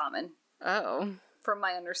 very common. Oh. From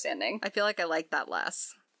my understanding. I feel like I like that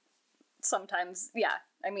less. Sometimes, yeah.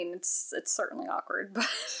 I mean, it's certainly awkward, but...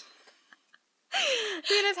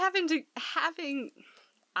 I mean,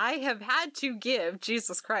 I have had to give,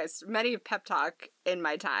 Jesus Christ, many a pep talk in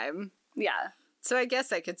my time. Yeah. So I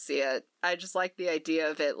guess I could see it. I just like the idea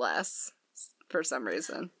of it less, for some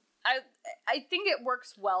reason. I think it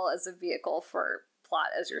works well as a vehicle for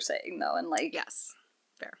plot, as you're saying, though, and, like... Yes.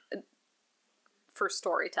 Fair. For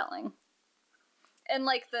storytelling. And,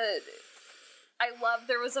 like, I love,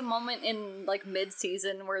 there was a moment in, like,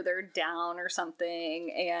 mid-season where they're down or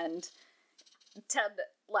something, and Ted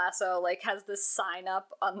Lasso, like, has this sign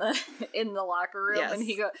up in the locker room, yes. and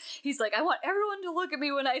he's like, I want everyone to look at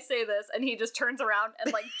me when I say this, and he just turns around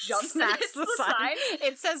and, like, jumps and hits the sign.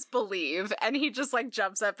 It says believe, and he just, like,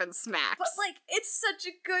 jumps up and smacks. But, like, it's such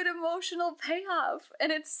a good emotional payoff,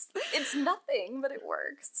 and it's nothing, but it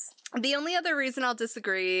works. The only other reason I'll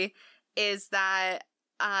disagree is that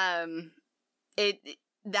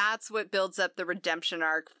that's what builds up the redemption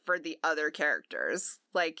arc for the other characters.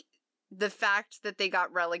 Like, the fact that they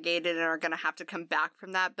got relegated and are going to have to come back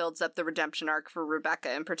from that builds up the redemption arc for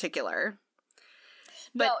Rebecca in particular.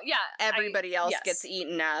 But no, yeah, everybody else gets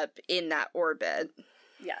eaten up in that orbit.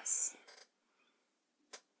 Yes.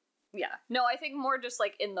 Yeah. No, I think more just,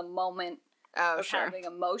 like, in the moment of having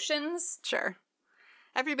emotions. Sure.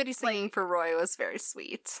 Everybody singing, like, for Roy was very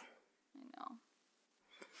sweet. I know.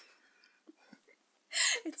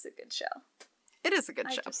 It's a good show. It is a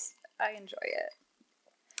good show. I enjoy it.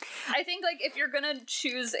 I think, like, if you're gonna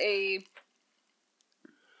choose a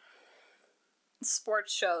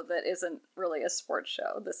sports show that isn't really a sports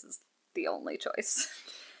show, this is the only choice.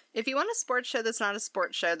 If you want a sports show that's not a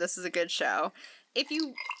sports show, this is a good show. If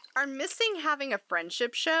you are missing having a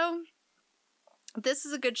friendship show, this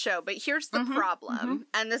is a good show. But here's the problem,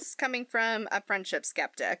 and this is coming from a friendship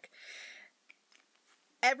skeptic.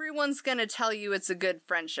 Everyone's going to tell you it's a good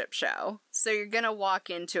friendship show. So you're going to walk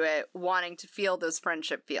into it wanting to feel those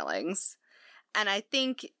friendship feelings. And I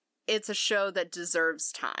think it's a show that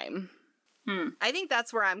deserves time. I think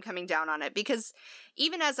that's where I'm coming down on it. Because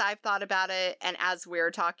even as I've thought about it and as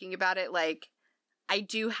we're talking about it, like, I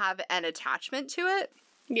do have an attachment to it.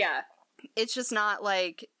 Yeah. It's just not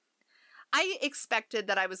like... I expected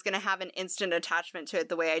that I was going to have an instant attachment to it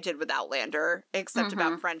the way I did with Outlander, except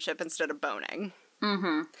about friendship instead of boning.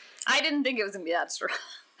 I didn't think it was going to be that strong.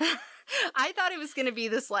 I thought it was going to be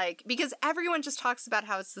this, like, because everyone just talks about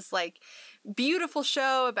how it's this, like, beautiful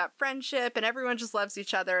show about friendship and everyone just loves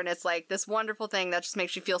each other and it's, like, this wonderful thing that just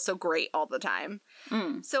makes you feel so great all the time.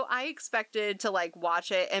 So I expected to, like,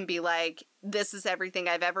 watch it and be like, this is everything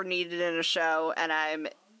I've ever needed in a show and I'm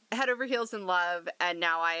head over heels in love and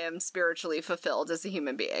now I am spiritually fulfilled as a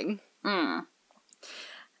human being. And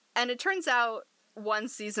it turns out one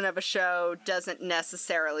season of a show doesn't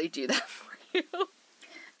necessarily do that for you.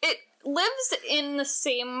 It lives in the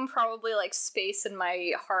same, probably, like, space in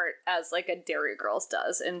my heart as, like, a Dairy Girls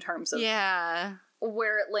does in terms of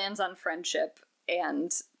where it lands on friendship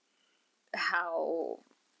and how,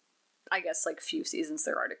 I guess, like, few seasons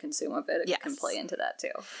there are to consume of it. It can play into that, too.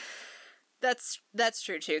 That's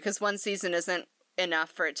true, too, because one season isn't enough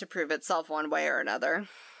for it to prove itself one way or another.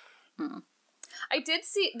 I did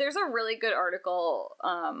see, there's a really good article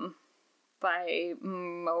by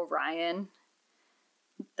Mo Ryan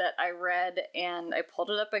that I read, and I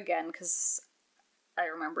pulled it up again because I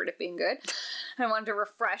remembered it being good. I wanted to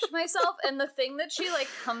refresh myself, and the thing that she, like,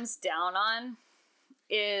 comes down on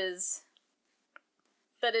is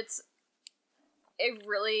that it's a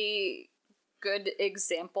really good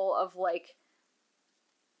example of, like,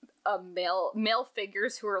 male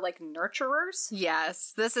figures who are, like, nurturers.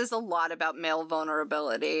 Yes, this is a lot about male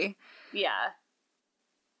vulnerability. Yeah.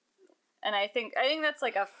 And I think that's,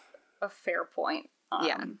 like, a fair point.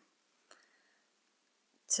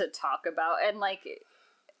 To talk about. And, like,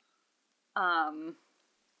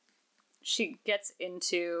 she gets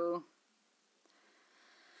into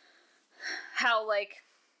how, like,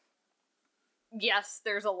 yes,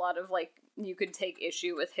 there's a lot of, like, you could take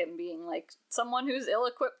issue with him being, like, someone who's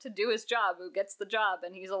ill-equipped to do his job, who gets the job,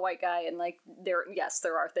 and he's a white guy, and, like, there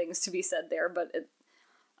are things to be said there, but it,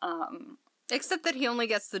 except that he only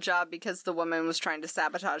gets the job because the woman was trying to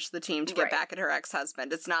sabatage the team to get back at her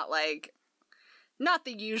ex-husband. It's not, like, not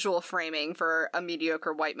the usual framing for a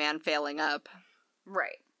mediocre white man failing up.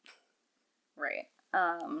 Right.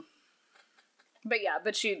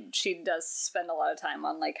 But she does spend a lot of time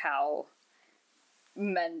on, like, how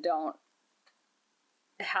men don't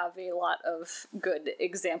have a lot of good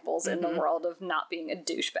examples in the world of not being a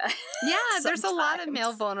douchebag. Yeah, there's a lot of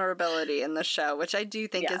male vulnerability in the show, which I do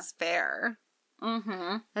think is fair.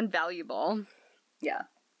 And valuable. Yeah.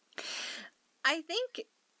 I think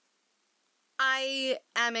I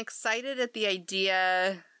am excited at the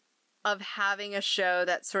idea of having a show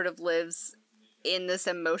that sort of lives in this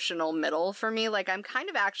emotional middle for me. Like, I'm kind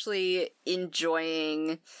of actually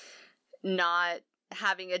enjoying not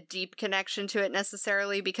having a deep connection to it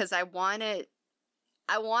necessarily because I want it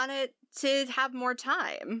to have more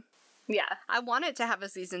time. Yeah. I want it to have a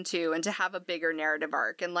season 2 and to have a bigger narrative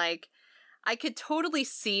arc. And, like, I could totally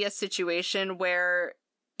see a situation where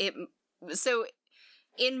so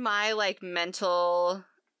in my, like, mental,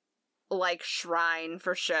 like, shrine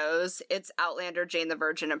for shows, it's Outlander, Jane the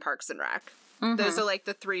Virgin, and Parks and Rec. Those are, like,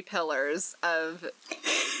 the 3 pillars of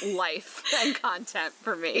life and content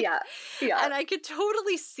for me. Yeah. And I could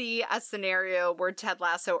totally see a scenario where Ted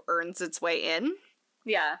Lasso earns its way in.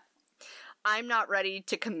 Yeah. I'm not ready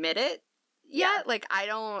to commit it yet. Yeah. Like,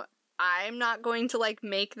 I'm not going to, like,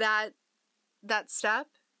 make that step,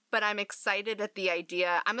 but I'm excited at the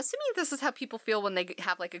idea. I'm assuming this is how people feel when they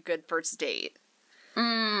have, like, a good first date.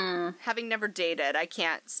 Having never dated, I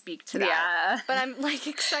can't speak to that. Yeah. But I'm, like,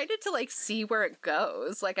 excited to, like, see where it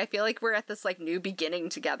goes. Like, I feel like we're at this, like, new beginning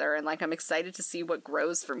together, and, like, I'm excited to see what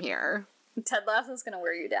grows from here. Ted Lasso's gonna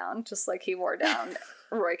wear you down, just like he wore down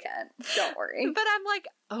Roy Kent. Don't worry. But I'm, like,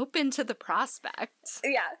 open to the prospect.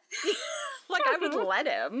 Yeah. Like, I would let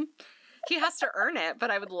him. He has to earn it, but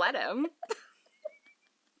I would let him.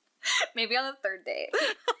 Maybe on the 3rd date.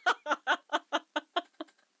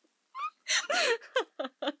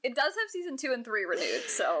 It does have season 2 and 3 renewed,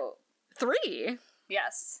 so 3?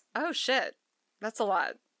 yes. Oh, shit. That's a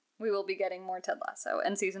lot. We will be getting more Ted Lasso,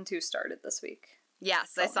 and season 2 started this week.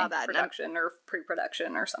 Yes, I saw that. Production or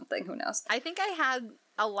pre-production or something, who knows. I think I had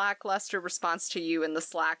a lackluster response to you in the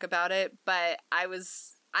Slack about it, but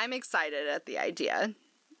I'm excited at the idea.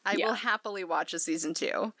 I will happily watch a season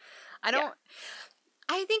 2.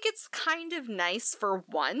 I think it's kind of nice for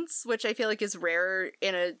once, which I feel like is rare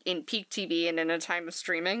in peak TV and in a time of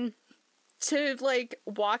streaming, to like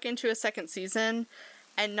walk into a second season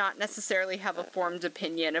and not necessarily have a formed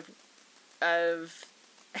opinion of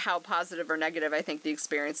how positive or negative I think the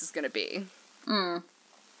experience is going to be.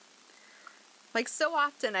 Like, so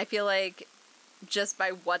often I feel like just by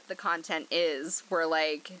what the content is, we're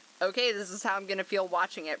like, okay, this is how I'm going to feel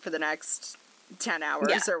watching it for the next 10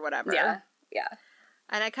 hours or whatever. Yeah.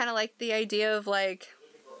 And I kind of like the idea of, like,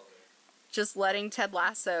 just letting Ted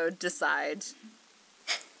Lasso decide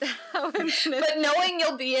how I'm gonna... But knowing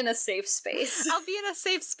you'll be in a safe space. I'll be in a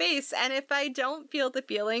safe space, and if I don't feel the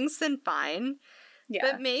feelings, then fine. Yeah.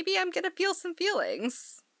 But maybe I'm gonna feel some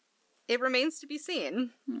feelings. It remains to be seen.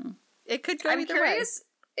 It could go either way. I'm curious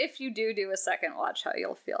if you do a second watch, how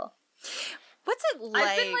you'll feel. What's it like?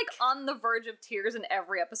 I've been, like, on the verge of tears in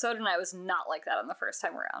every episode, and I was not like that on the first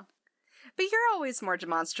time around. But you're always more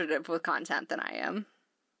demonstrative with content than I am.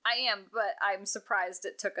 I am, but I'm surprised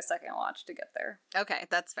it took a second watch to get there. Okay,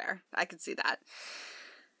 that's fair. I can see that.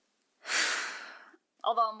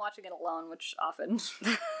 Although I'm watching it alone, which often...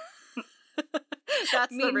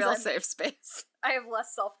 That's the real safe space. I have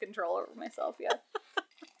less self-control over myself, yeah.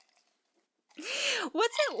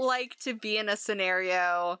 What's it like to be in a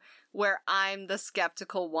scenario where I'm the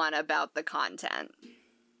skeptical one about the content?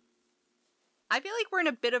 I feel like we're in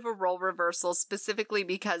a bit of a role reversal, specifically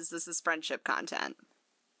because this is friendship content.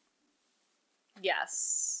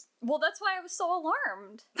 Yes. Well, that's why I was so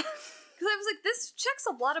alarmed. Because I was like, this checks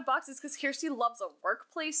a lot of boxes, because Kirsty loves a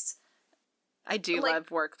workplace. I do love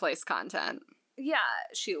workplace content. Yeah,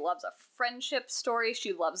 she loves a friendship story.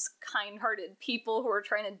 She loves kind-hearted people who are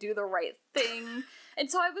trying to do the right thing. And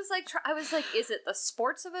so I was like, is it the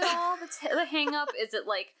sports of it all that's the hang-up? Is it,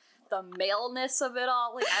 like, the maleness of it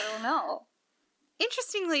all? Like, I don't know.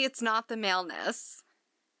 Interestingly, it's not the maleness.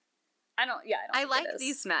 I like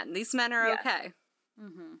these men. These men are okay.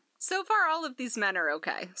 Mm-hmm. So far, all of these men are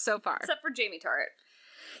okay. So far. Except for Jamie Tart.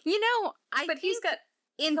 You know,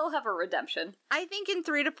 he'll have a redemption. I think in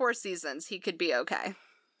 3 to 4 seasons, he could be okay.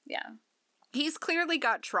 Yeah. He's clearly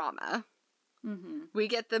got trauma. Mm-hmm. We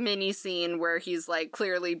get the mini scene where he's, like,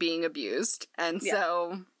 clearly being abused. And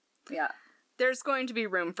so... Yeah. There's going to be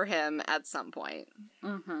room for him at some point.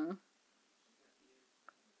 Mm-hmm.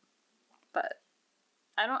 But...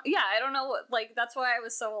 I don't know what, like, that's why I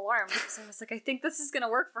was so alarmed, because I was like, I think this is gonna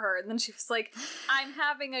work for her, and then she was like, I'm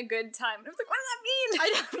having a good time, and I was like, what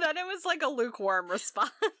does that mean? Then it was like a lukewarm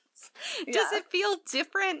response. Does it feel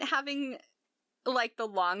different having, like, the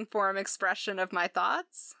long-form expression of my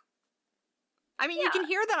thoughts? I mean, you can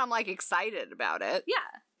hear that I'm, like, excited about it. Yeah.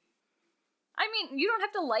 I mean, you don't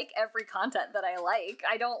have to like every content that I like.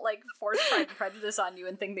 I don't, like, force Pride and Prejudice on you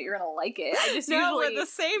and think that you're gonna like it. I just we're the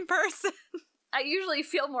same person. I usually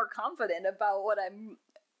feel more confident about what I'm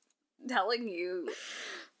telling you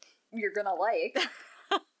you're gonna like.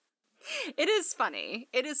 It is funny.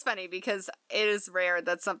 It is funny because it is rare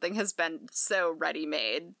that something has been so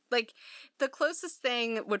ready-made. Like, the closest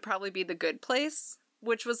thing would probably be The Good Place,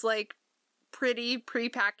 which was, like, pretty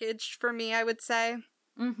pre-packaged for me, I would say.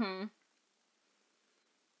 Mm-hmm.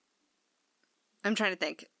 I'm trying to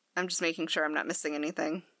think. I'm just making sure I'm not missing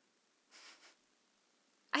anything.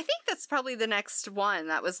 I think that's probably the next one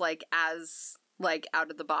that was, like, as, like, out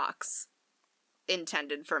of the box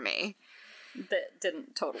intended for me. That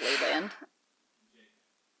didn't totally land.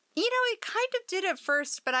 You know, it kind of did at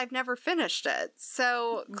first, but I've never finished it.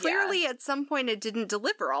 So, clearly at some point it didn't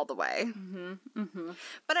deliver all the way. Mm-hmm. Mm-hmm.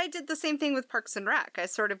 But I did the same thing with Parks and Rec. I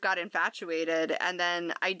sort of got infatuated, and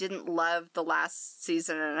then I didn't love the last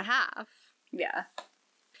season and a half. Yeah.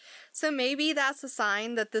 So maybe that's a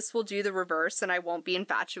sign that this will do the reverse and I won't be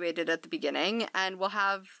infatuated at the beginning and we'll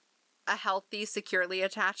have a healthy, securely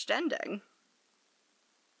attached ending.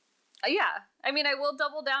 Yeah. I mean, I will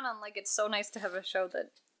double down on, like, it's so nice to have a show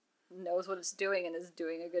that knows what it's doing and is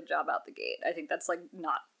doing a good job out the gate. I think that's, like,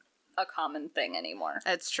 not a common thing anymore.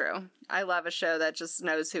 It's true. I love a show that just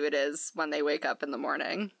knows who it is when they wake up in the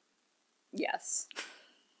morning. Yes.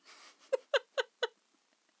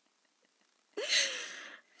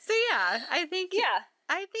 So yeah, I think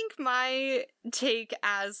my take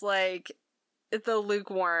as, like, the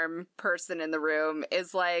lukewarm person in the room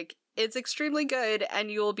is, like, It's extremely good, and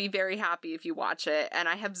you will be very happy if you watch it, and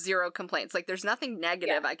I have zero complaints. Like, there's nothing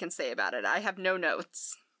negative I can say about it. I have no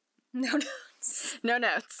notes. No notes. No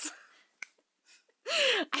notes.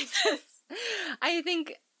 I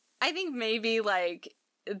think maybe, like,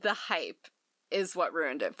 the hype is what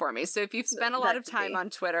ruined it for me. So if you've spent a lot of time on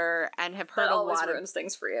Twitter and have heard that a always lot ruins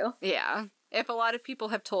things for you. Yeah. If a lot of people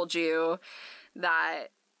have told you that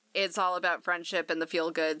it's all about friendship and the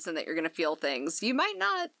feel-goods and that you're going to feel things, you might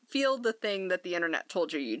not feel the thing that the internet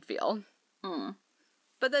told you you'd feel. Mm.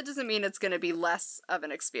 But that doesn't mean it's going to be less of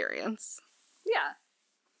an experience. Yeah.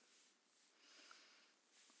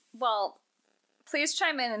 Well, please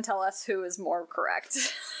chime in and tell us who is more correct.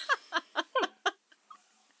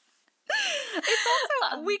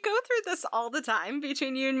 It's also, we go through this all the time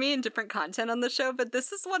between you and me and different content on the show, but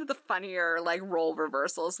this is one of the funnier, like, role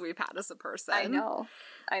reversals we've had as a person. I know.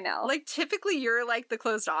 Like, typically you're, like, the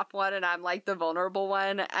closed-off one and I'm, like, the vulnerable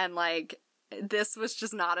one, and, like, this was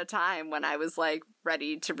just not a time when I was, like,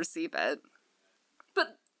 ready to receive it.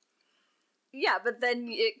 But, yeah, but then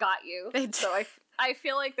it got you. So I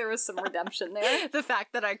feel like there was some redemption there. The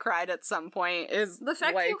fact that I cried at some point is the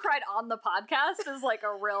fact that you cried on the podcast is like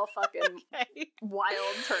a real fucking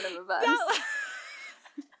wild turn of events. Yeah.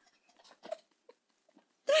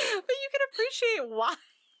 But you can appreciate why.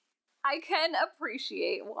 I can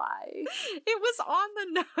appreciate why. It was on the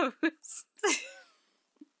nose.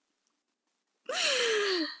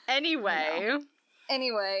 Anyway.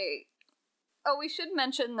 Oh, we should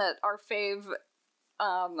mention that our fave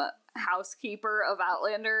housekeeper of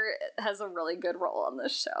Outlander has a really good role on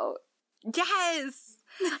this show. Yes!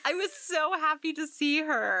 I was so happy to see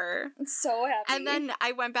her. So happy. And then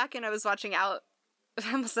I went back and I was watching I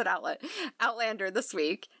almost said Outlander this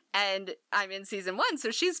week, and I'm in season 1, so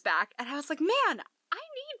she's back, and I was like, man, I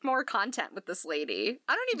need more content with this lady.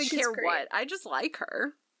 I don't even care what. I just like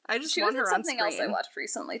her. I just want her on screen. She was in something else I watched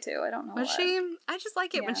recently, too. I don't know what. Was she? I just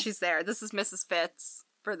like it when she's there. This is Mrs. Fitz,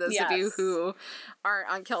 for those of you who aren't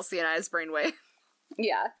on Kelsey and I's brainwave.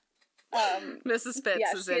 Yeah. Mrs.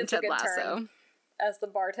 Fitz is in Ted Lasso. As the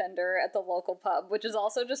bartender at the local pub, which is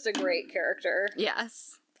also just a great character.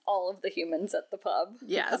 Yes. All of the humans at the pub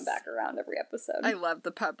come back around every episode. I love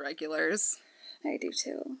the pub regulars. I do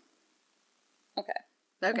too. Okay.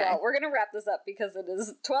 Well, we're gonna wrap this up because it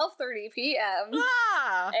is 12:30 p.m.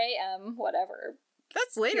 a.m. whatever.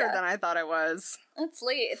 That's later than I thought it was. It's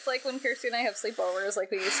late. It's like when Kirsty and I have sleepovers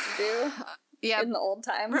like we used to do. Yeah, in the old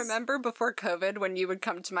times. Remember before COVID when you would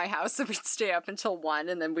come to my house and we'd stay up until 1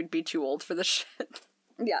 and then we'd be too old for the shit?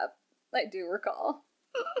 Yeah, I do recall.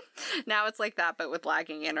 Now it's like that, but with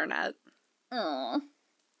lagging internet. Oh,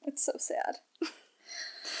 it's so sad.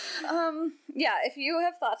 Yeah, if you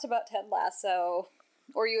have thoughts about Ted Lasso,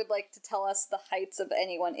 or you would like to tell us the heights of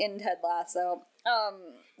anyone in Ted Lasso,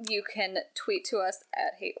 you can tweet to us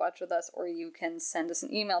at HateWatchWithUs, or you can send us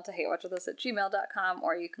an email to hatewatchwithus@gmail.com,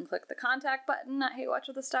 or you can click the contact button at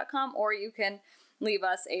hatewatchwithus.com, or you can leave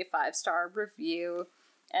us a 5-star review.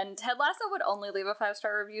 And Ted Lasso would only leave a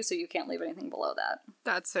 5-star review, so you can't leave anything below that.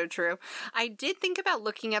 That's so true. I did think about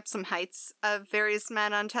looking up some heights of various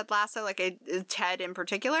men on Ted Lasso, like Ted in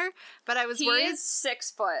particular, but I was worried. He is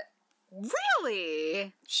 6 foot.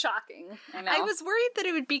 Really? Shocking. I know. I was worried that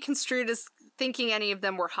it would be construed as thinking any of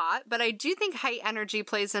them were hot, but I do think height energy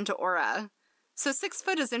plays into aura. So 6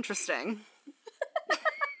 foot is interesting.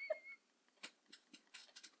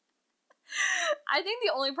 I think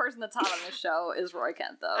the only person that's hot on this show is Roy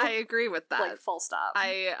Kent, though. I agree with that. Like, full stop.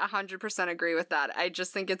 I 100% agree with that. I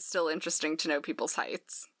just think it's still interesting to know people's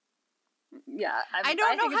heights. Yeah, I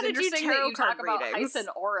don't know how to do tarot card about readings. heights and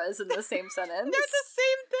auras in the same sentence. They're the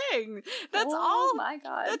same thing. That's Oh my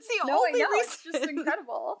god. That's the only reason. It's just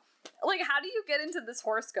incredible. Like, how do you get into this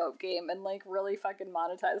horoscope game and, like, really fucking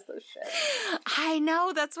monetize this shit? I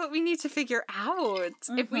know, that's what we need to figure out.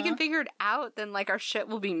 Mm-hmm. If we can figure it out, then, like, our shit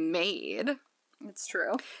will be made. It's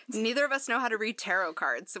true. Neither of us know how to read tarot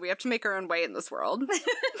cards, so we have to make our own way in this world.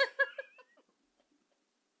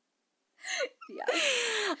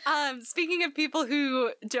 Yeah. Speaking of people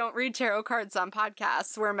who don't read tarot cards on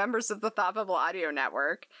podcasts, we're members of the Thought Bubble Audio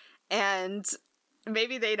Network, and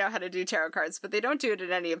maybe they know how to do tarot cards, but they don't do it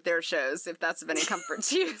in any of their shows, if that's of any comfort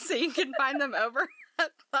to you. So you can find them over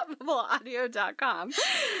at thoughtbubbleaudio.com.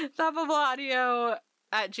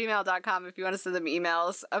 Thoughtbubbleaudio@gmail.com if you want to send them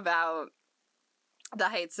emails about the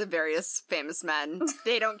heights of various famous men.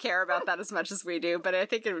 They don't care about that as much as we do, but I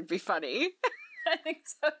think it would be funny. I think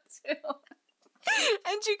so too.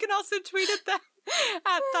 And you can also tweet at them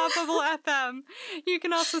at ThoughtBubbleFM. You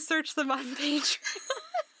can also search them on Patreon.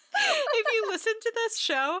 If you listen to this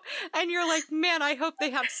show and you're like, man, I hope they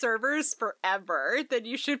have servers forever, then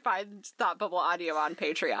you should find Thought Bubble Audio on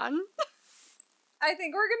Patreon. I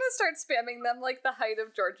think we're gonna start spamming them like the height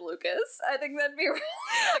of George Lucas. I think that'd be really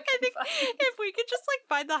I think fun. if we could just like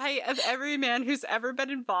find the height of every man who's ever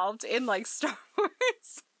been involved in like Star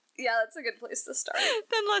Wars, Yeah, that's a good place to start.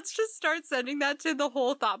 then let's just start sending that to the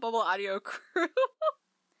whole Thought Bubble Audio crew.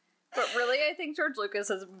 But really, I think George Lucas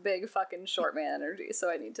has big fucking short man energy, so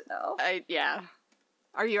I need to know. Yeah.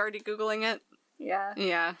 Are you already Googling it? Yeah.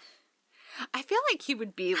 Yeah. I feel like he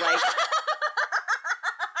would be like...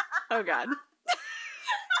 Oh, God.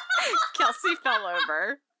 Kelsey fell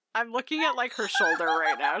over. I'm looking at, like, her shoulder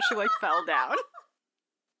right now. She, like, fell down.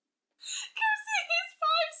 Kirsty, he's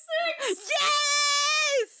 5'6".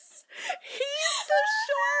 Yes! He's the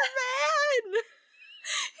short man!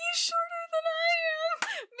 He's shorter than I am.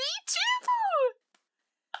 Me too!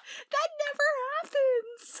 That never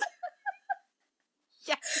happens!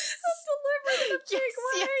 Yes! That's delivered in a big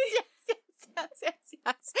way.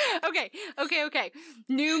 Yes. Okay.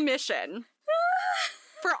 New mission.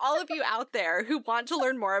 For all of you out there who want to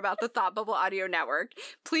learn more about the Thought Bubble Audio Network,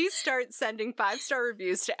 please start sending 5-star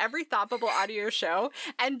reviews to every Thought Bubble Audio show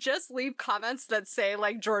and just leave comments that say,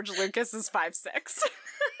 like, George Lucas is 5'6".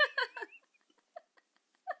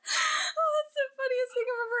 Oh, that's the funniest thing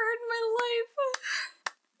I've ever heard in my life.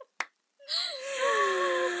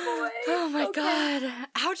 Oh, boy. Oh my Okay. god.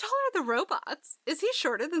 How tall are the robots? Is he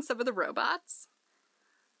shorter than some of the robots?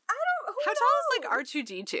 I don't... Who How tall is, knows? like,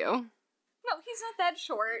 R2-D2? No, he's not that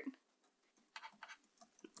short.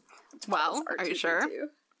 Well, It's are you R2D2. sure?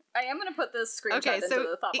 I am gonna put this screenshot Okay, into so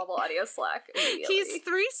the Thought Bubble Audio Slack immediately. He's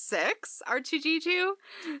 3'6", R2-D2.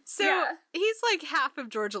 So Yeah. he's like half of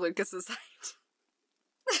George Lucas's height.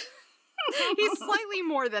 He's slightly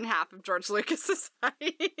more than half of George Lucas's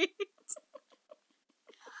height.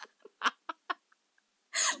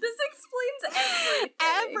 This explains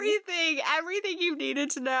everything. Everything you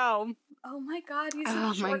needed to know. Oh my god, he's Oh a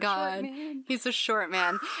my short god. man. He's a short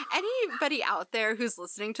man. Anybody out there who's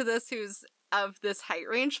listening to this who's of this height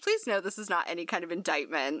range, please know this is not any kind of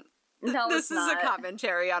indictment. No, This it's is not. a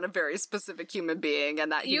commentary on a very specific human being,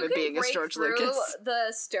 and that human being is George You can break Lucas. through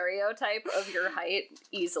the stereotype of your height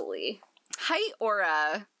easily. Height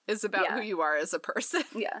aura is about Yeah. who you are as a person,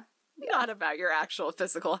 Yeah. not about your actual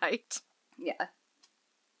physical height. Yeah.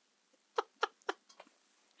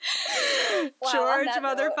 George on that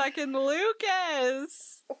note, motherfucking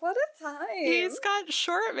Lucas. what a time. He's got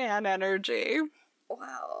short man energy.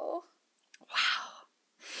 Wow. Wow.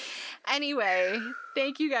 Anyway,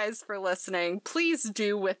 thank you guys for listening. Please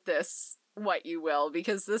do with this what you will,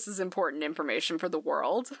 because this is important information for the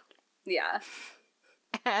world. Yeah.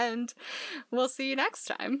 And we'll see you next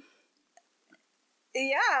time.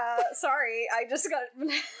 Yeah, sorry, I just got...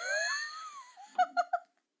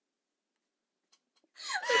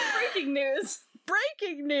 Breaking news.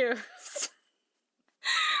 Breaking news!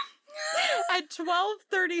 At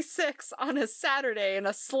 12:36 on a Saturday in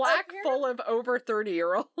a Slack full of over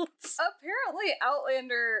 30-year-olds. Apparently,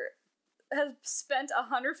 Outlander has spent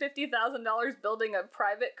 $150,000 building a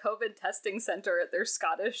private COVID testing center at their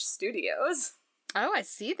Scottish studios. Oh, I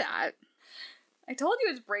see that. I told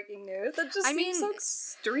you it's breaking news. That just seems so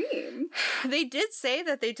extreme. They did say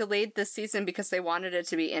that they delayed this season because they wanted it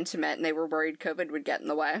to be intimate and they were worried COVID would get in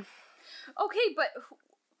the way. Okay, but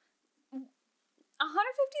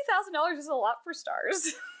 $150,000 is a lot for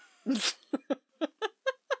stars. That's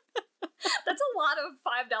a lot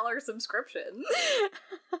of $5 subscriptions.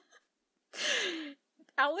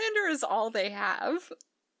 Outlander is all they have.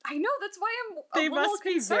 I know, that's why I'm They a little must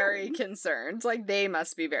be concerned. very concerned. Like, they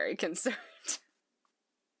must be very concerned.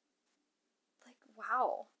 Like,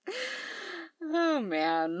 wow. Oh,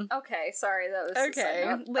 man. Okay, sorry, that was Okay, a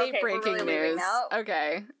side note. late Okay, we're breaking really leaving news. now.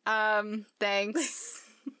 Okay. Thanks.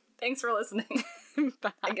 Thanks for listening.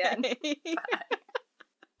 Bye. Again. Bye.